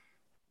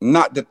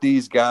not that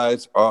these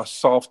guys are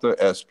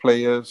softer as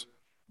players,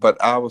 but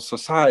our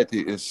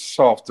society is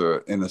softer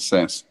in a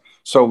sense.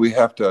 So we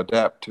have to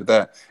adapt to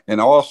that.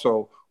 And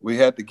also we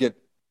had to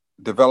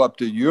develop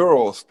the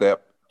Euro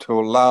step to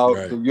allow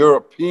the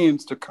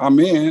Europeans to come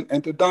in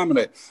and to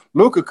dominate.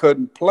 Luka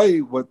couldn't play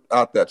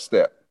without that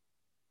step.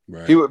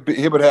 Right. He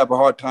would have a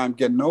hard time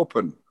getting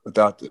open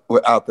without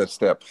that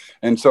step.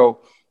 And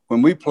so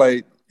when we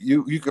played,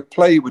 you could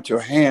play with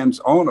your hands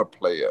on a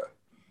player.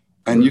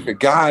 And you could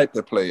guide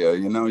the player,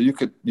 you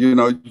could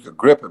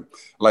grip him.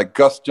 Like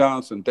Gus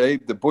Johnson,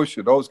 Dave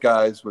DeBusschere, those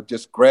guys would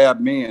just grab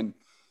me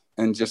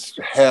and just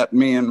had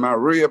me in my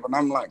rib. And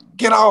I'm like,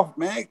 get off,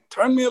 man.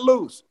 Turn me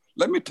loose.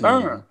 Let me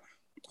turn.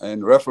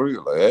 And the referee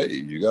was like, hey,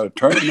 you got to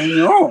turn it on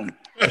your own.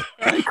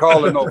 I ain't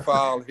calling no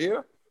foul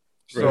here.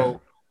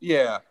 So,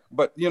 yeah.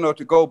 But,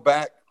 to go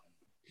back,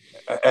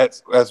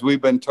 as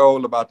we've been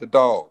told about the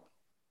dog.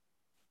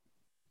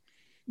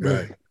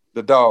 Right.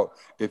 The dog.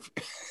 If...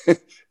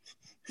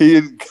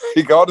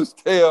 He got his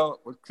tail.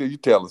 You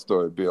tell the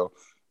story, Bill.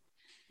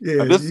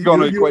 Yeah, this is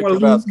going to equate to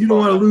basketball. You don't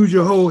want to lose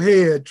your whole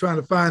head trying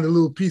to find a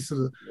little piece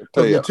of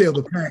your tail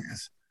to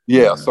pass.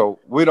 Yeah, so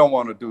we don't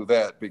want to do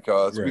that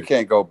because we Right.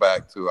 can't go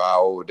back to our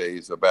old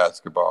days of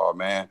basketball,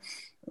 man.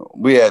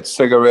 We had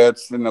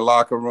cigarettes in the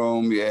locker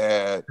room. We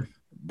had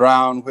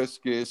brown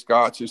whiskey,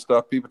 scotch and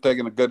stuff. People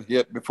taking a good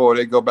hit before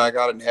they go back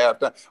out in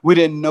halftime. We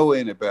didn't know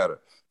any better.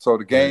 So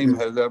the game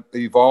has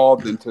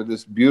evolved into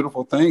this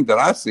beautiful thing that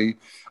I see.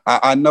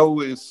 I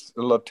know it's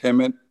a little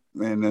timid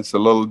and it's a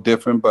little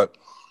different, but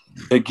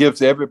it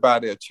gives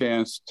everybody a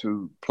chance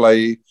to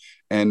play,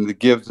 and it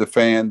gives the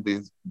fan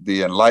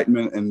the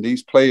enlightenment. And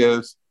these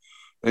players,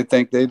 they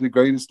think they're the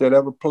greatest that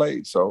ever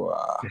played. So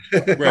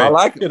Right. I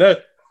like it.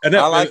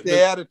 Yeah, I like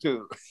their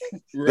attitude.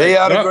 They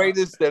are the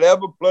greatest that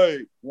ever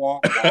played.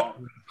 Wonk,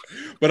 wonk.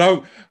 But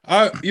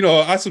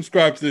I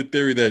subscribe to the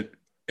theory that,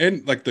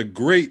 and like the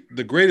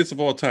greatest of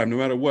all time, no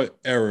matter what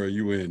era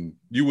you in,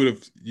 you would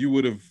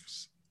have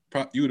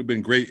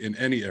been great in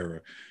any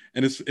era.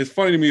 And it's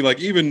funny to me, like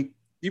even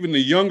the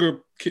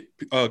younger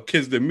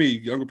kids than me,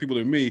 younger people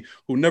than me,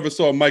 who never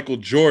saw Michael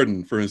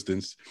Jordan, for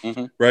instance,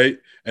 right?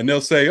 And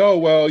they'll say, "Oh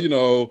well,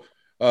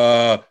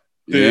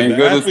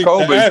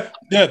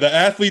 the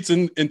athletes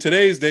in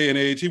today's day and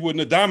age, he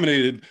wouldn't have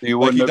dominated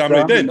like he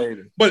dominated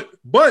then."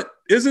 But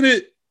isn't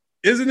it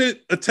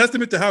a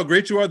testament to how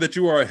great you are that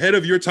you are ahead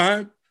of your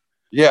time?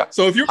 Yeah.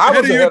 So if you're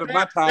ahead of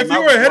my time, if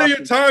you were ahead of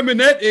your time in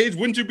that age,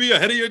 wouldn't you be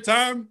ahead of your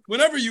time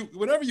whenever you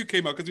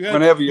came out? Because you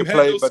had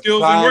those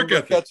skills and work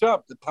ethic. Catch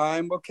up. The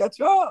time will catch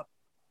up.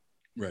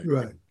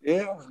 Right.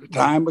 Yeah, the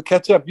time will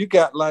catch up. You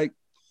got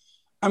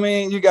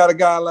you got a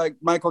guy like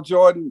Michael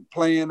Jordan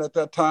playing at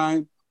that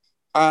time.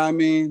 I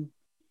mean,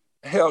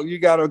 hell, you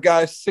got a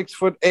guy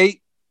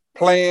 6'8"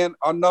 playing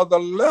another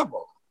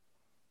level,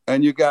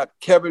 and you got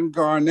Kevin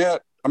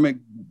Garnett.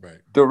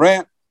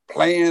 Durant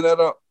playing at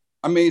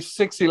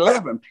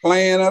 6'11",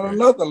 playing at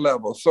another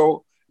level.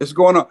 So it's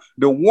going on.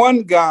 The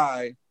one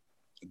guy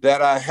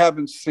that I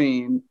haven't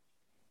seen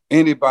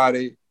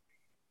anybody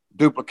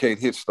duplicate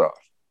his stuff,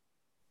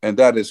 and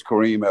that is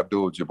Kareem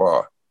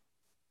Abdul-Jabbar.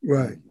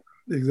 Right.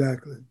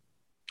 Exactly.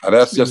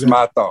 That's just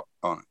my thought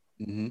on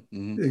it.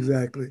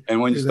 Exactly.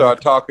 And when you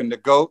start talking the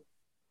GOAT,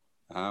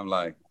 I'm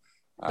like,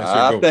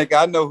 I think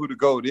I know who the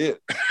GOAT is.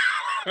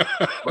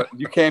 But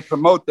you can't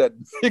promote that.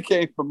 You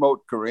can't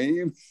promote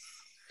Kareem.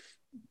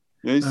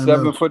 He's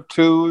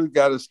 7'2",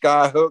 got a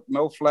sky hook,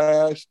 no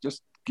flash,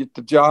 just get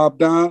the job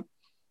done.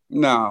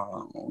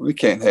 No, we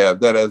can't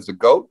have that as the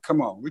GOAT.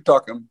 Come on, we're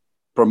talking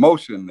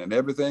promotion and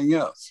everything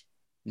else.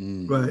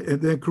 Right,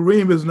 and then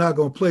Kareem is not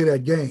going to play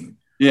that game.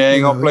 You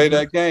ain't going to play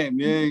that game.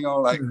 You ain't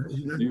going to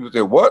you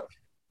say, what?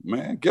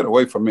 Man, get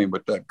away from me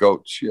with that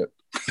GOAT shit.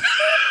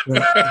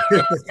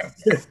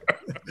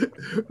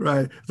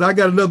 Right. So I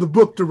got another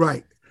book to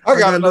write. I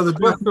got another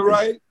book to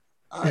write.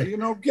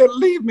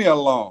 Leave me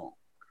alone.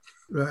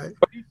 Right.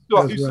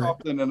 He's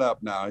softening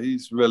up now.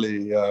 He's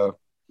really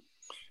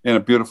in a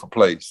beautiful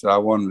place. I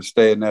want him to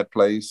stay in that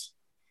place,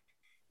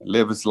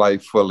 live his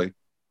life fully,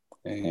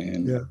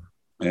 and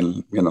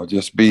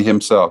just be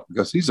himself,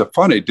 because he's a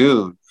funny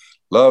dude.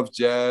 Loves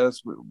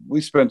jazz.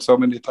 We spent so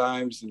many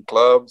times in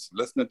clubs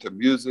listening to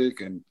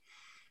music and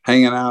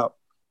hanging out.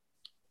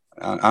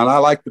 And I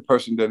like the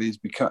person that he's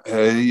become.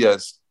 He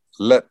has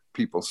let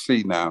people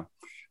see now.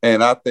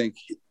 And I think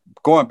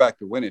going back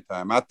to Winning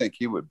Time, I think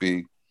he would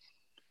be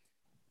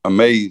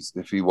amazed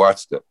if he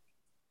watched it.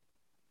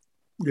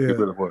 Yeah. He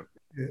really would.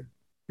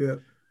 Yeah.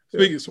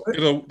 Speaking,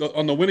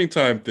 on the Winning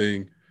Time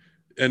thing,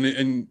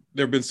 and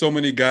there have been so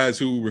many guys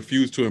who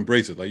refuse to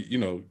embrace it, like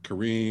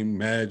Kareem,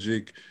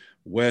 Magic,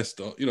 West.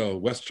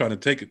 West trying to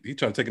take it. He's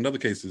trying to take another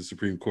case to the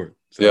Supreme Court.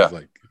 Sounds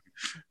like.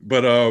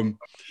 But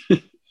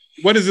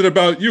what is it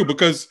about you?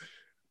 Because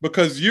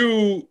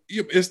you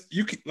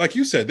like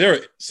you said, there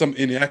are some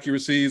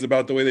inaccuracies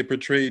about the way they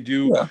portrayed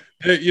you.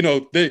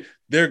 Yeah.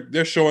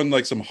 They're showing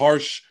like some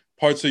harsh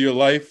parts of your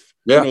life.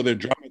 Yeah. They're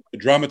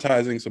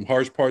dramatizing some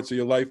harsh parts of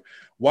your life.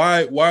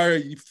 Why are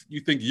you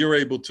think you're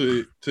able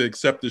to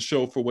accept the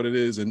show for what it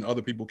is and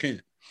other people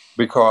can't?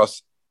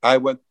 Because I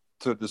went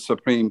to the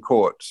Supreme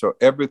Court. So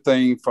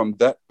everything from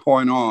that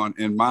point on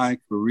in my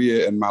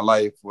career and my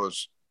life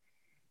was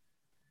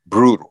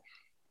brutal.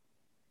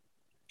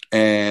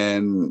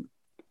 And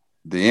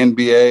the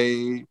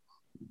NBA,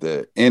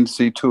 the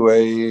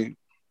NCAA,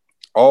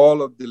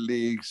 all of the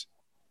leagues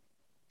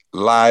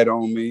lied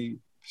on me,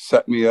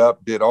 set me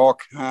up, did all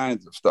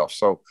kinds of stuff.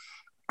 So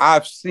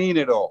I've seen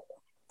it all.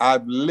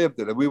 I've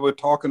lived it. We were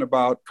talking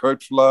about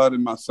Curt Flood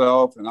and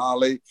myself and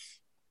Ali.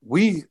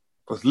 We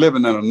was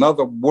living in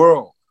another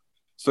world.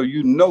 So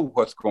you know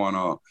what's going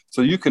on.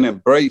 So you can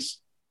embrace,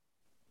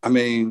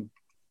 the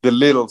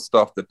little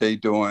stuff that they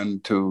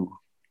doing to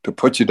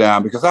put you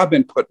down, because I've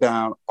been put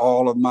down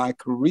all of my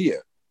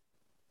career.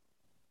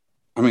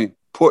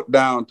 Put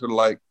down to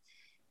like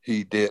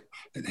he did.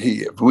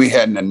 If we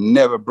hadn't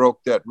never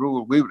broke that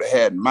rule, we would have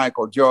had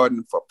Michael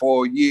Jordan for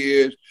 4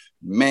 years.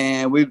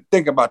 Man, we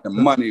think about the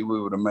money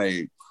we would have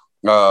made.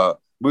 We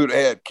would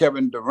have had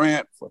Kevin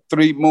Durant for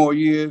 3 more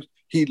years.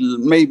 He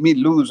made me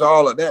lose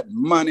all of that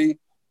money.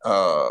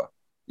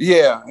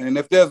 And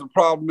if there's a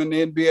problem in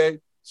the NBA,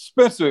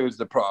 Spencer is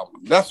the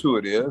problem. That's who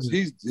it is.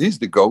 He's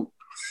the GOAT.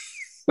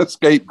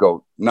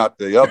 scapegoat, not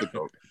the other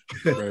goat.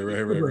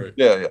 Right.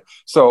 Yeah.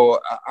 So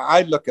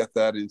I look at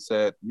that and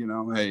said,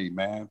 hey,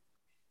 man,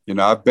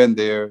 I've been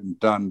there and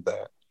done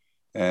that.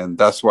 And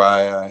that's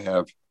why I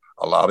have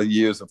a lot of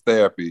years of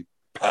therapy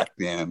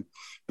packed in,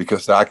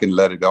 because I can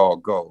let it all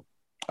go.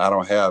 I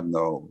don't have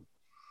no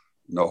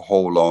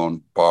hold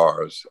on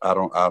bars. I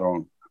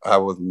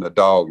wasn't a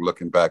dog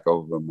looking back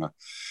over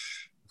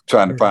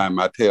trying to find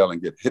my tail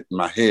and get hit in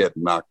my head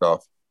and knocked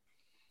off.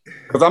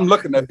 Because I'm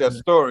looking at that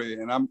story,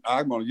 and I'm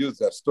going to use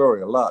that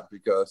story a lot,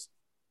 because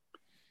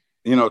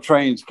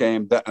trains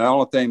came. The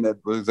only thing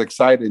that was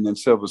exciting in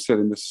Silver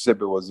City,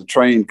 Mississippi, was the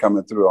train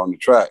coming through on the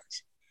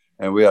tracks,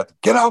 and we had to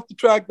get off the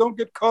track. Don't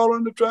get caught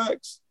on the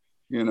tracks,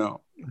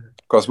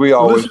 because we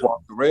always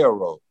walk the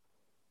railroad.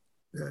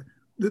 Yeah.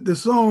 The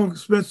song,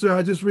 Spencer,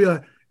 I just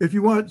realized, if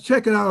you want to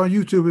check it out on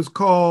YouTube, it's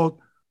called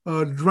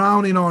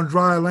 "Drowning on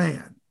Dry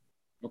Land."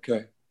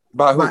 Okay.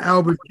 By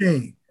Albert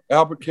King.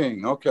 Albert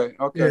King. Okay.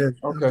 Yeah,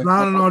 Okay.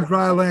 Drowning on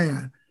Dry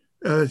Land.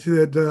 She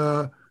said,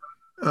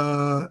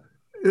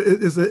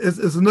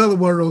 it's another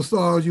one of those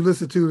songs you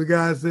listen to. The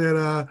guy said,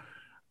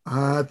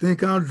 I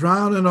think I'm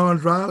drowning on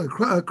dry, a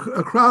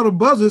crowd of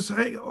buzzards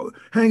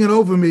hanging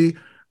over me.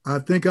 I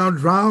think I'm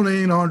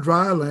drowning on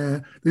dry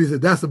land. He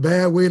said, that's a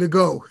bad way to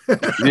go.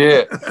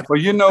 Yeah.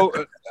 Well,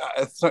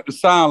 it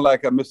sounds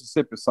like a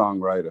Mississippi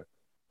songwriter.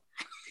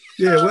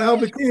 Yeah, well,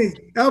 Albert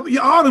King.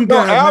 All them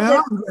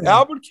guys,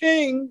 Albert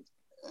King,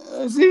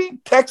 is he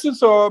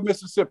Texas or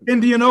Mississippi?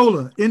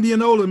 Indianola,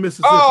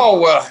 Mississippi. Oh,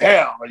 well,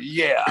 hell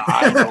yeah.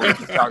 I know what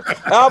you're talking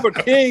about.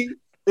 Albert King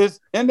is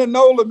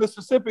Indianola,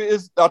 Mississippi,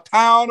 is a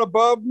town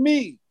above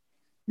me.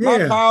 Yeah.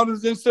 My town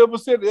is in Silver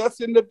City. That's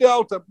in the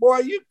Delta. Boy,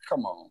 you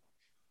come on.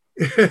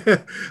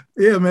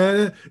 Yeah,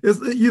 man. It's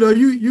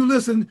you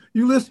listen,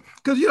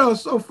 because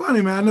it's so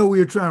funny, man. I know we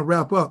were trying to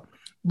wrap up,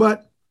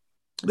 but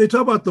they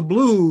talk about the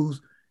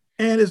blues,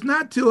 and it's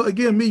not till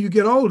you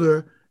get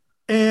older,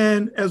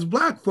 and as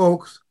Black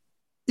folks,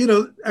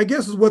 I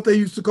guess is what they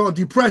used to call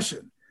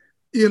depression,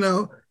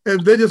 and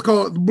they just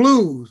call it the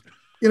blues.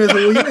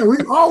 So, we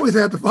always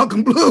had the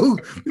fucking blues.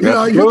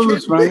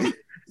 Blues, right?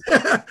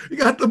 You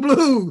got the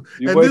blues,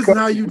 and this is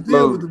how you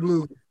deal with the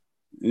blues.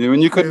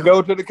 When you couldn't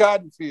go to the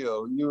cotton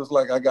field, and you was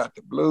like, I got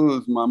the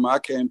blues, mama. I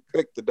can't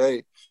pick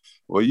today.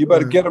 Well, you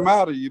better get them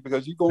out of you,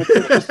 because you're going to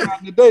pick this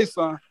time today,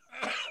 son.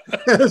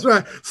 That's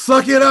right.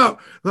 Suck it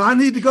up. So I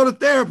need to go to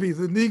therapy.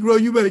 So,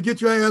 Negro, you better get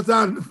your ass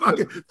out of the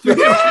fucking field.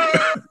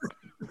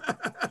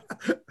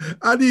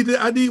 I need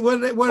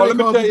what let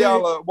me tell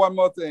y'all one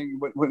more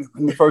thing. When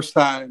the first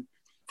time,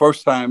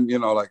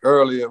 like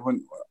earlier,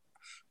 when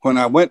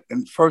I went,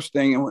 and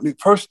the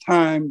first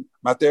time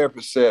my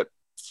therapist said,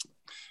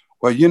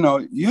 well,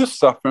 you're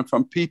suffering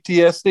from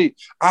PTSD.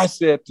 I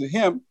said to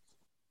him,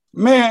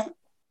 man,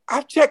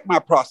 I check my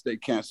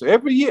prostate cancer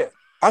every year.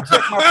 I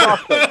check my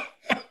prostate.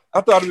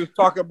 I thought he was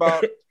talking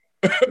about.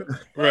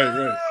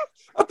 Right.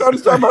 I thought he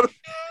was talking about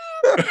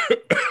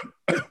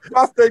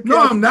prostate cancer.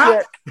 No, I'm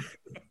not.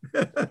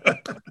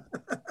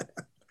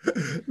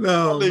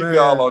 No, I'll leave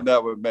y'all on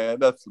that one, man.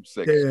 That's some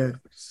sick. Yeah.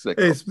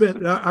 Hey,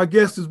 our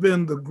guest has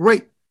been the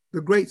great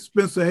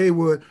Spencer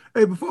Haywood.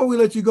 Hey, before we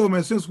let you go,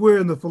 man, since we're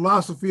in the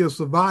philosophy of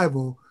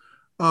survival,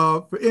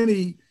 for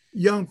any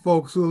young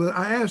folks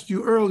I asked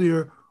you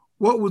earlier,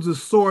 what was the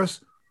source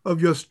of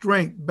your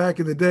strength back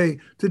in the day?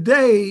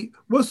 Today,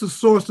 what's the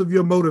source of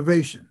your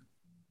motivation?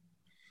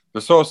 The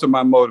source of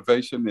my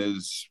motivation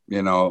is,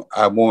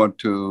 I want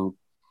to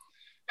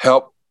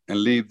help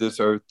and leave this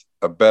earth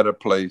a better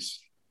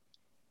place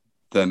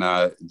than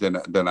I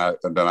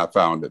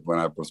found it when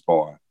I was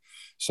born.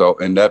 So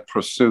in that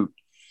pursuit,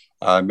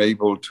 I'm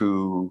able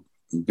to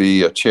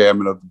be a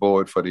chairman of the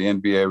board for the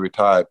NBA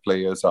retired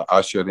players. I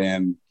ushered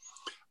in,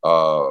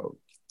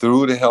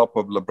 through the help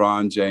of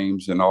LeBron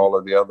James and all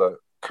of the other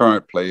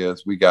current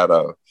players, we got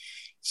a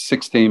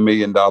 $16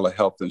 million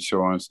health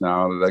insurance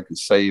now that I can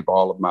save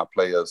all of my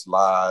players'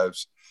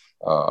 lives.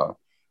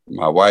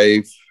 My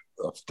wife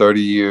of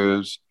 30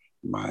 years,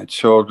 my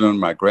children,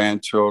 my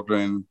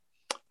grandchildren,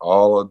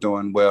 all are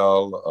doing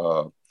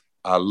well.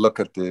 I look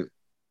at the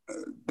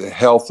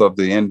health of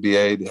the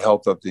NBA. The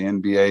health of the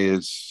NBA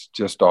is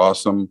just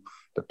awesome.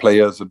 The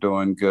players are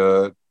doing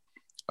good.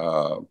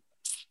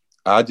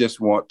 I just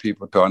want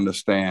people to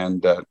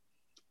understand that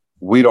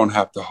we don't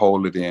have to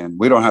hold it in.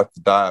 We don't have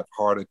to die of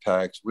heart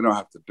attacks. We don't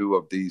have to do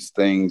of these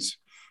things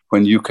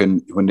when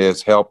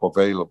there's help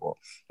available.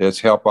 There's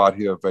help out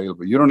here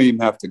available. You don't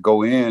even have to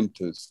go in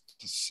to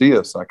see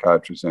a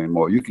psychiatrist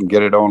anymore. You can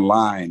get it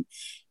online.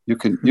 You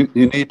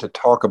need to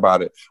talk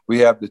about it. We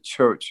have the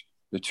church.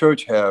 The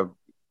church have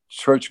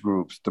church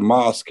groups. The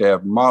mosque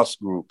have mosque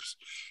groups.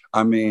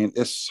 I mean,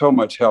 it's so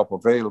much help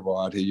available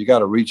out here. You got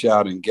to reach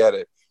out and get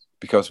it,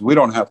 because we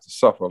don't have to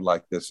suffer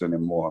like this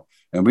anymore,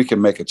 and we can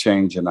make a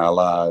change in our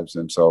lives.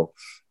 And so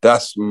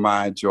that's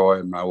my joy.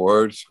 And my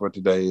words for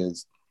today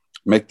is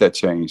make that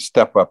change,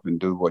 step up and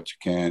do what you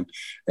can.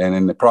 And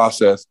in the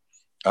process,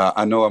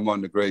 I know I'm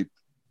on the great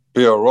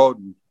Bill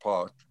Rhoden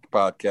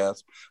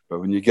podcast, but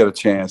when you get a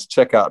chance,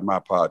 check out my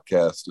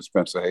podcast, the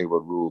Spencer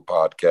Haywood Rule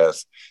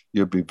podcast.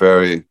 You'll be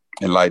very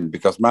enlightened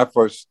because my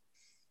first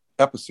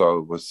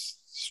episode was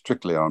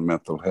strictly on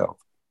mental health.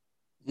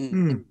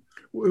 Mm.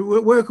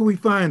 Where can we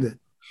find it?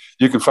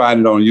 You can find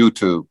it on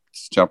YouTube.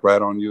 Just jump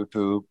right on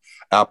YouTube,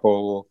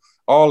 Apple,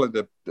 all of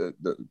the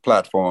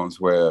platforms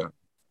where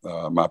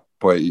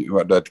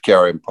that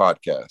carry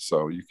podcast.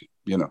 So you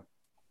can,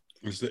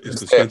 It's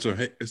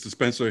the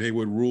Spencer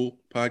Haywood Rule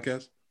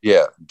podcast.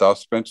 Yeah, the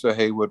Spencer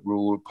Haywood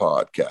Rule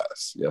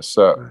podcast. Yes,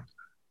 sir.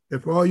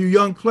 And for all you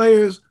young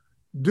players,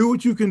 do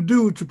what you can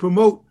do to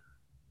promote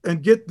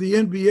and get the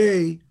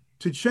NBA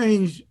to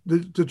change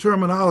the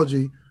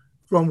terminology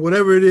from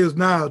whatever it is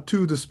now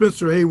to the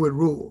Spencer Haywood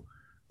Rule,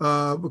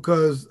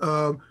 because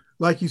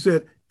like you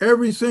said,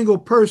 every single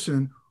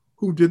person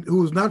who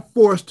was not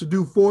forced to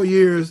do 4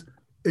 years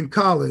in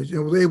college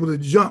and was able to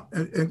jump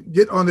and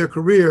get on their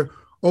career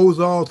owes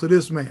all to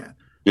this man.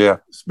 Yeah.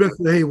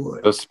 Spencer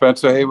Haywood. The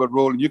Spencer Haywood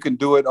Rule. You can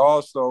do it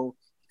also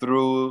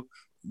through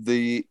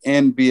the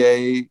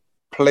NBA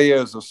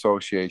Players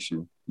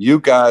Association. You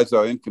guys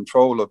are in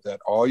control of that.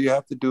 All you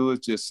have to do is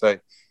just say,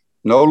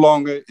 no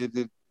longer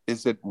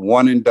is it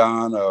one and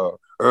done or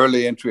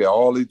early entry, or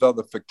all these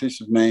other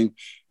fictitious names.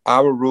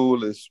 Our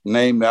rule is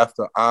named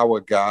after our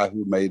guy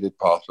who made it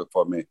possible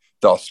for me,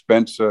 the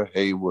Spencer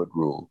Haywood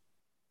Rule.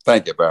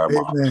 Thank you very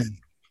much.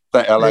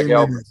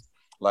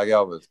 Like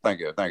Elvis. Thank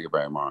you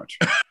very much.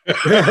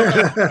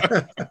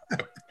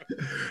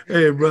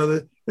 Hey,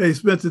 brother. Hey,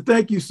 Spencer,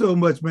 thank you so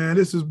much, man.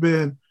 This has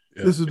been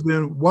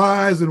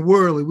wise and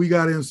worldly. We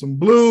got in some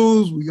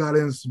blues, we got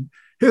in some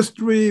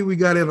history, we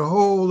got in a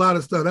whole lot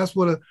of stuff. That's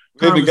what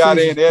we got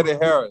in Eddie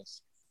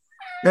Harris.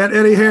 And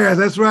Eddie Harris,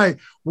 that's right.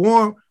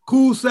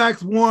 Cool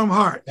sax, warm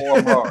heart.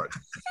 Warm heart.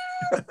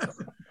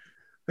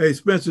 Hey,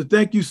 Spencer,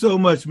 thank you so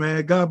much,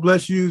 man. God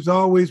bless you. It's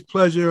always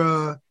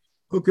pleasure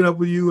hooking up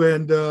with you.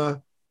 And,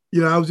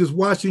 I was just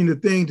watching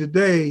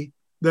the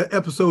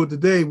episode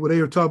today where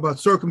they were talking about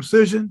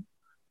circumcision.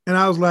 And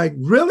I was like,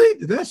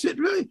 really? That shit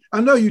really?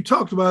 I know you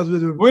talked about it.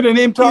 We didn't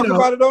even talk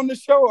about it on the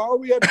show. All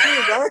we had to do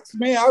is ask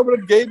me. I would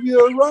have gave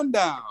you a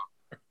rundown.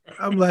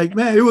 I'm like,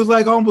 man, it was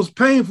like almost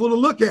painful to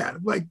look at.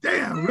 I'm like,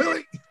 damn,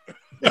 really?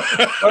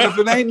 But if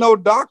it ain't no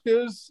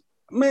doctors,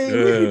 man, we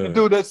need to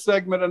do this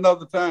segment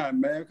another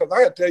time, man, because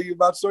I got to tell you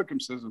about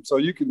circumcision so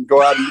you can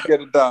go out and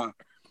get it done.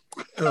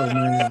 Oh,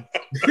 man.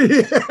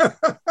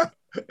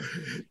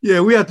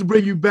 Yeah, we have to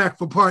bring you back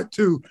for part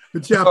 2, for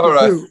chapter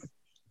 2.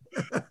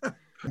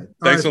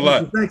 Thanks a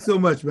lot. Thanks so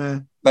much,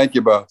 man. Thank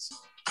you, boss.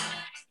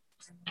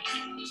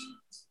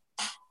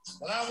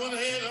 Well, I went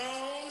ahead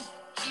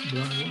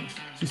on.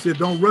 She said,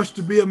 don't rush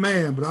to be a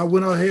man, but I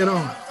went ahead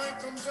on.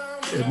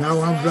 And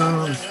now I'm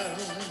down.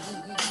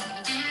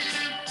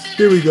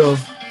 Here we go.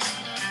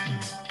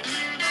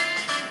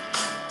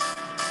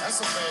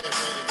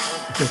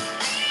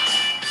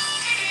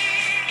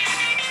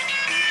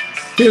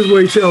 Here's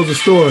where he tells the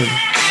story.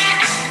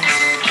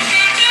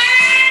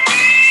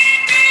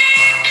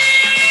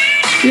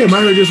 Yeah,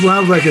 I heard this when I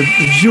was like a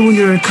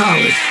junior in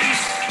college.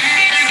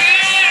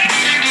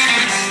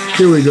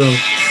 Here we go.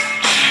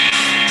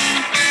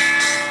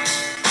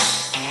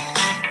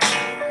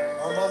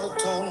 My mother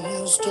told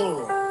me a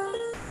story.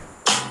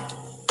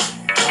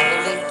 I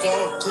looked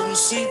out, couldn't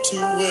see too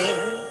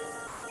well.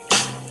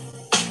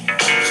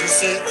 She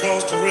said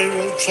across the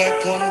railroad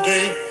track one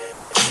day,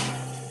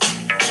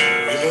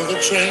 the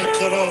train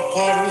cut off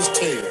part of his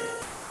tail.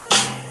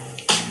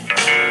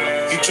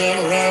 He turned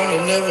around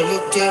and never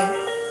looked up,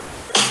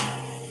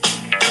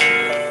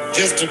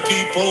 just to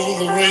peep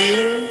over the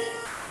rail.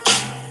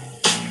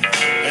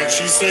 And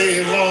she said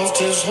he lost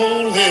his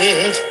whole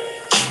head,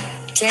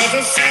 tried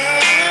to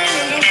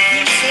find a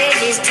piece of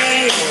his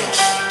tail.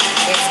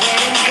 That's why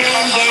I'm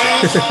going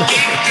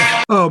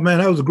down. Oh man,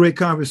 that was a great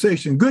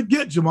conversation. Good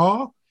get,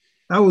 Jamal.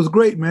 That was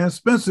great, man.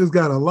 Spencer's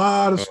got a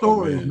lot of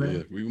stories, man.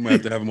 Yeah. We might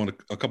have to have him on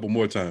a couple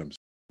more times.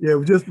 Yeah,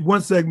 just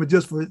one segment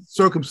just for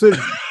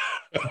circumcision.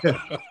 I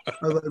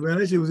was like, man,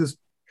 that shit was just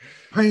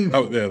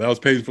painful. That was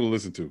painful to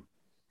listen to.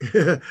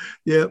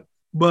 Yeah.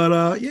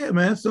 But yeah,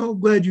 man, so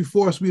glad you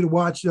forced me to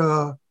watch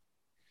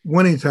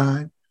Winning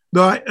Time.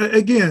 Though, I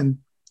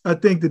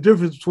think the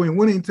difference between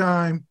Winning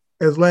Time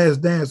as Last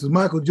Dance is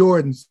Michael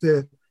Jordan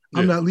said,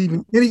 I'm not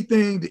leaving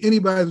anything to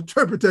anybody's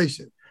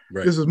interpretation.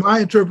 Right. This is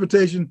my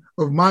interpretation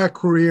of my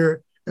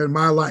career and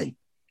my life.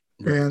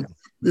 Right. And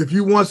if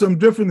you want something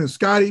different than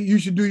Scotty, you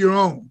should do your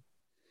own,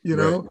 you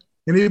know,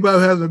 and anybody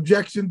who has an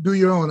objection, do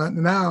your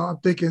own. Now I'm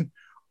thinking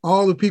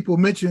all the people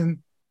mentioned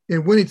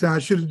in Winning Time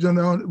should have done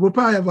their own. We'll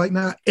probably have like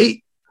now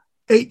eight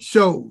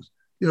shows,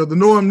 the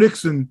Norm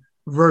Nixon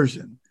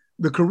version,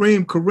 the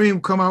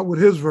Kareem come out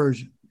with his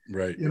version,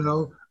 right?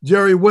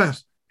 Jerry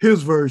West,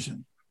 his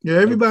version. Yeah.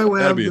 Everybody will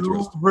have their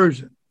own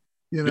version,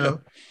 Yeah.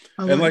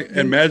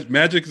 And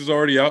Magic is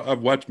already out.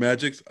 I've watched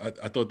Magic's.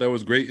 I thought that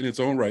was great in its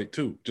own right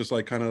too. Just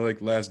like kind of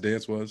like Last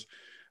Dance was.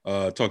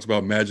 Talks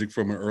about Magic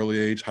from an early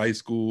age, high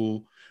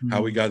school,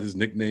 how he got his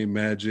nickname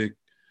Magic.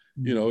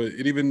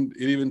 It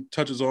even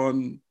touches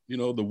on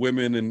the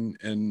women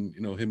and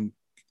him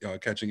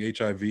catching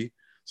HIV.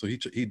 So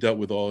he dealt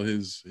with all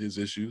his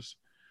issues.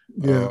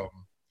 Yeah.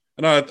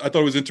 And I thought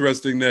it was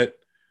interesting that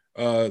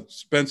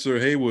Spencer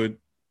Haywood,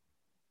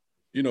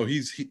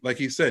 he like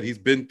he said, he's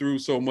been through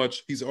so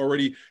much. He's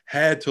already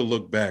had to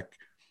look back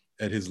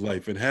at his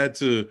life and had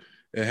to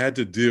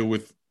deal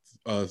with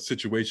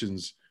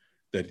situations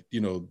that,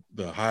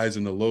 the highs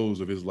and the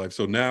lows of his life.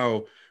 So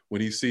now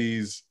when he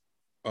sees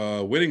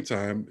winning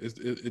time,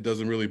 it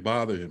doesn't really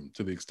bother him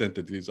to the extent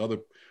that these other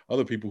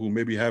people who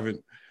maybe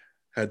haven't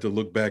had to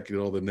look back at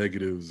all the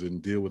negatives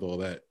and deal with all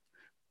that,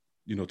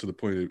 to the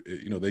point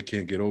of, they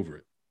can't get over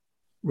it.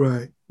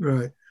 Right.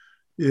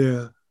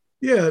 Yeah.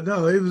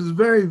 No, it was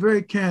very,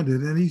 very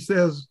candid. And he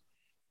says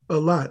a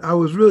lot. I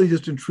was really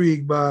just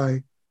intrigued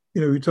by,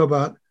 we talk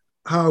about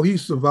how he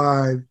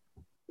survived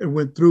and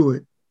went through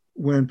it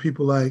when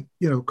people like,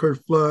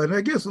 Curt Flood, and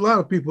I guess a lot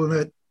of people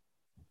in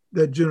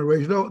that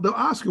generation, the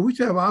Oscar, we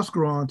should have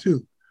Oscar on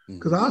too,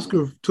 because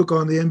Oscar took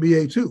on the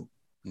NBA too,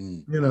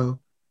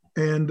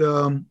 and,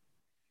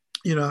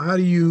 how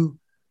do you,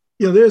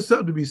 there's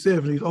something to be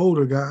said for these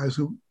older guys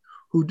who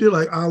did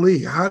like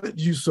Ali. How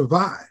did you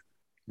survive?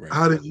 Right.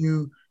 How did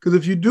you, because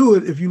if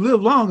you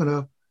live long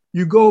enough,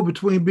 you go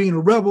between being a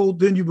rebel,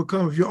 then you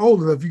become, if you're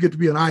old enough, you get to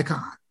be an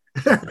icon.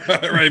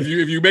 Right. If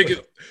you make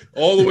it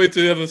all the way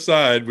to the other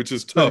side, which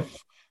is tough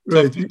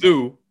to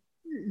do.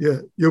 Yeah,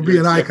 you'll be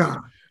an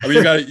icon. I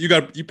mean,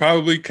 you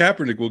probably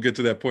Kaepernick will get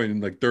to that point in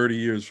like 30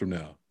 years from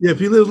now. Yeah, if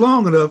he lives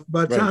long enough,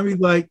 by the time he's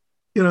like,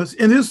 in his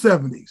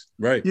 70s.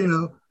 Right.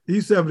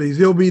 He's 70s.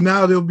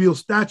 There'll be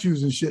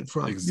statues and shit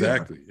from him.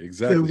 Exactly.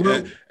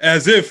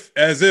 As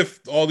if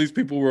all these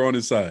people were on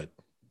his side.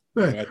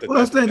 Right.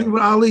 That's the thing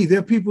with Ali. There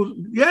are people,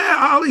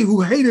 Ali,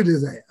 who hated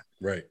his ass.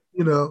 Right.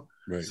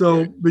 Right.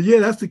 So, but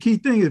that's the key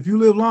thing. If you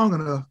live long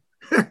enough,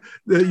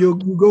 that you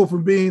go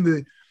from being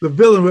the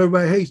villain who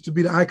everybody hates to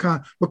be the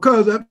icon,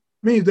 because that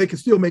means they can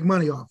still make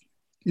money off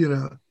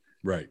you.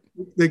 Right.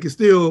 They can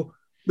still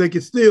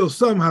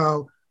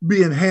somehow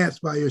be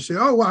enhanced by your shit.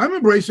 Oh, well, I'm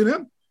embracing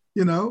him.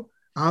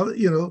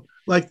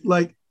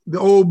 Like the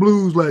old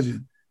blues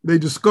legend. They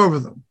discover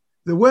them.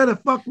 Then where the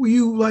fuck were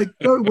you when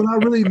I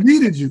really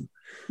needed you?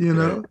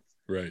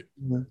 Right.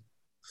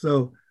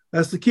 So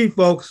that's the key,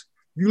 folks.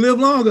 You live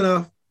long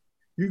enough,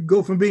 you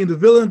go from being the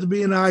villain to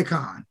being an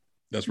icon.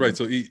 That's right.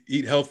 So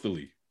eat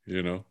healthily.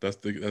 That's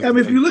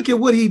if you look at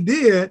what he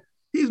did,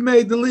 he's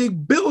made the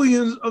league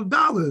billions of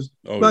dollars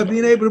by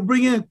being able to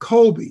bring in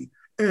Kobe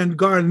and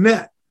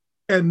Garnett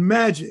and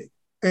Magic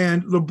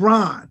and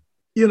LeBron.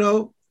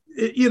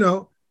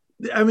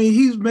 I mean,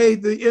 he's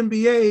made the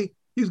NBA.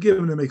 He's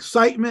given them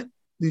excitement.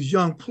 These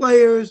young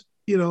players.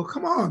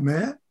 Come on,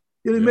 man.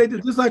 He made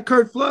it just like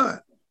Curt Flood.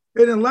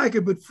 They didn't like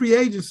it, but free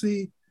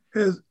agency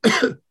has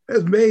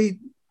made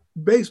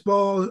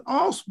baseball and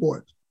all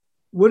sports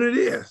what it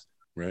is.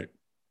 Right.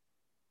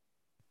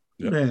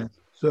 Yep. Man.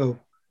 So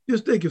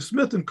just think, if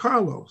Smith and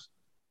Carlos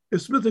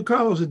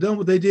had done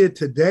what they did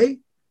today,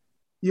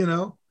 in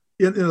the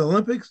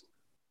Olympics,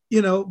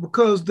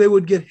 because they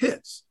would get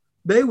hits.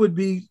 They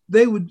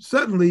would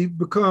suddenly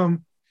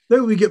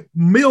get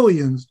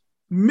millions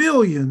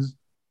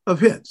of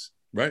hits.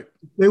 Right.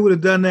 They would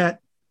have done that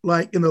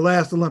like in the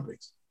last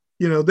Olympics.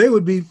 They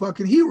would be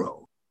fucking heroes.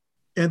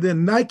 And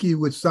then Nike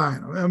would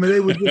sign them. I mean,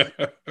 they would just,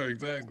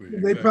 exactly.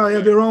 They probably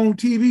have their own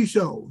TV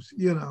shows,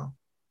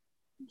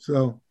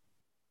 So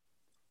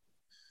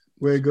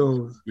where it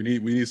goes. We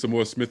need some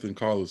more Smith and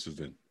Carlos's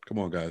then. Come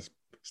on, guys.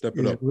 Step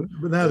it up.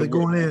 But now they're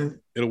going in.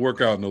 It'll work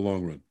out in the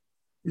long run.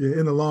 Yeah,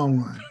 in the long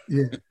run.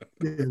 Yeah.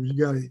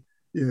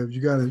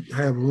 You gotta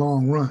have a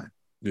long run.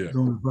 Yeah. That's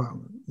the only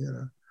problem.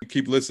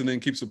 Keep listening,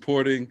 keep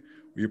supporting.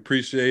 We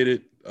appreciate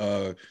it.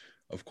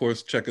 Of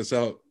course, check us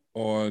out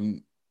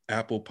on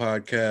Apple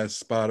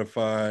Podcasts,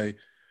 Spotify,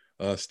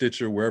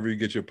 Stitcher, wherever you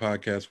get your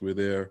podcasts, we're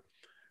there.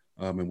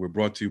 And we're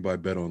brought to you by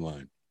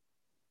BetOnline.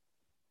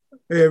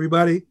 Hey,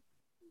 everybody.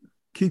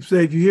 Keep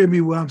safe. You hear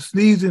me when I'm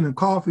sneezing and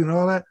coughing and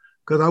all that?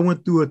 Because I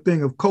went through a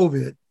thing of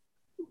COVID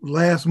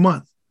last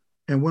month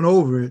and went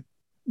over it.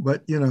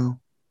 But, you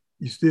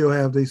still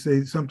have, they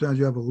say sometimes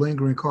you have a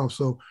lingering cough.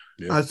 So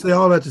I say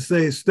all that to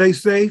say is stay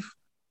safe,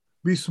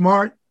 be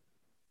smart,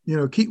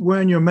 keep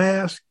wearing your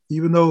mask,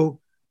 even though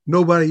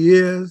nobody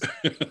is.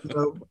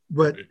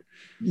 But,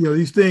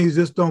 these things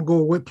just don't go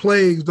away.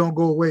 Plagues don't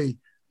go away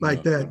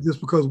like that just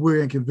because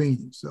we're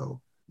inconvenienced.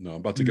 So. No, I'm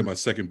about to get my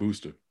second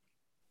booster.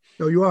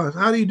 Oh, you are?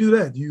 How do you do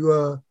that?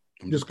 You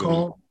just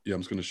call? I'm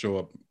just going to show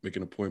up, make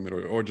an appointment,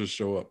 or just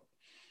show up.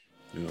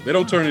 They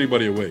don't turn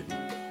anybody away.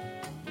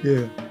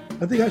 Yeah.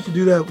 I think I should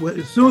do that.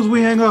 As soon as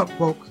we hang up,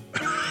 folks,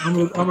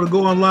 I'm gonna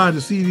go online to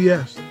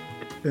CVS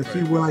and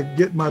see where I can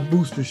get my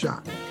booster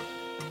shot.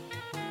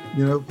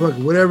 Fuck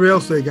whatever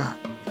else they got.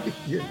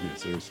 Yeah,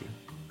 seriously.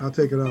 I'll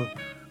take it off.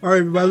 All right,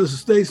 everybody, listen,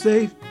 stay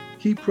safe,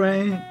 keep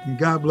praying, and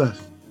God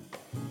bless.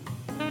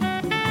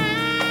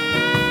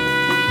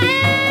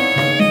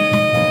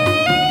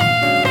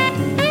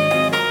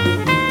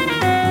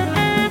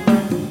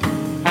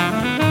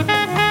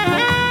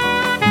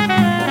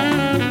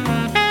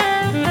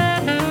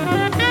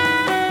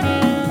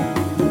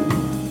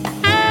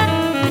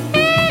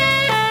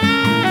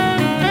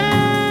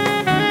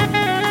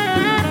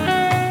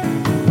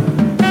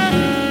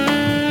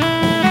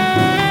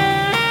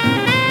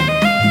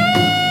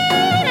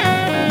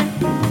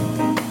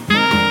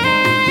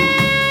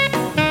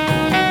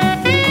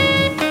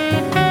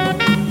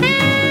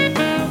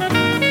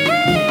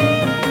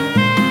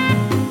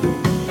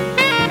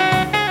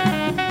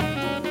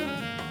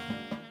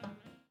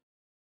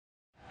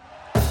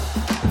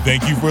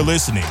 Thank you for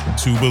listening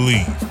to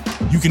Believe.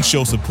 You can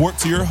show support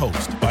to your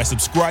host by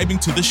subscribing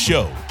to the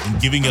show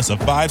and giving us a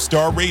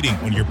 5-star rating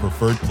on your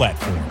preferred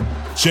platform.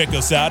 Check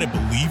us out at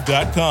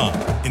Believe.com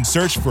and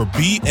search for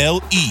BLEAV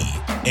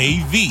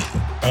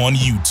on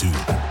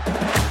YouTube.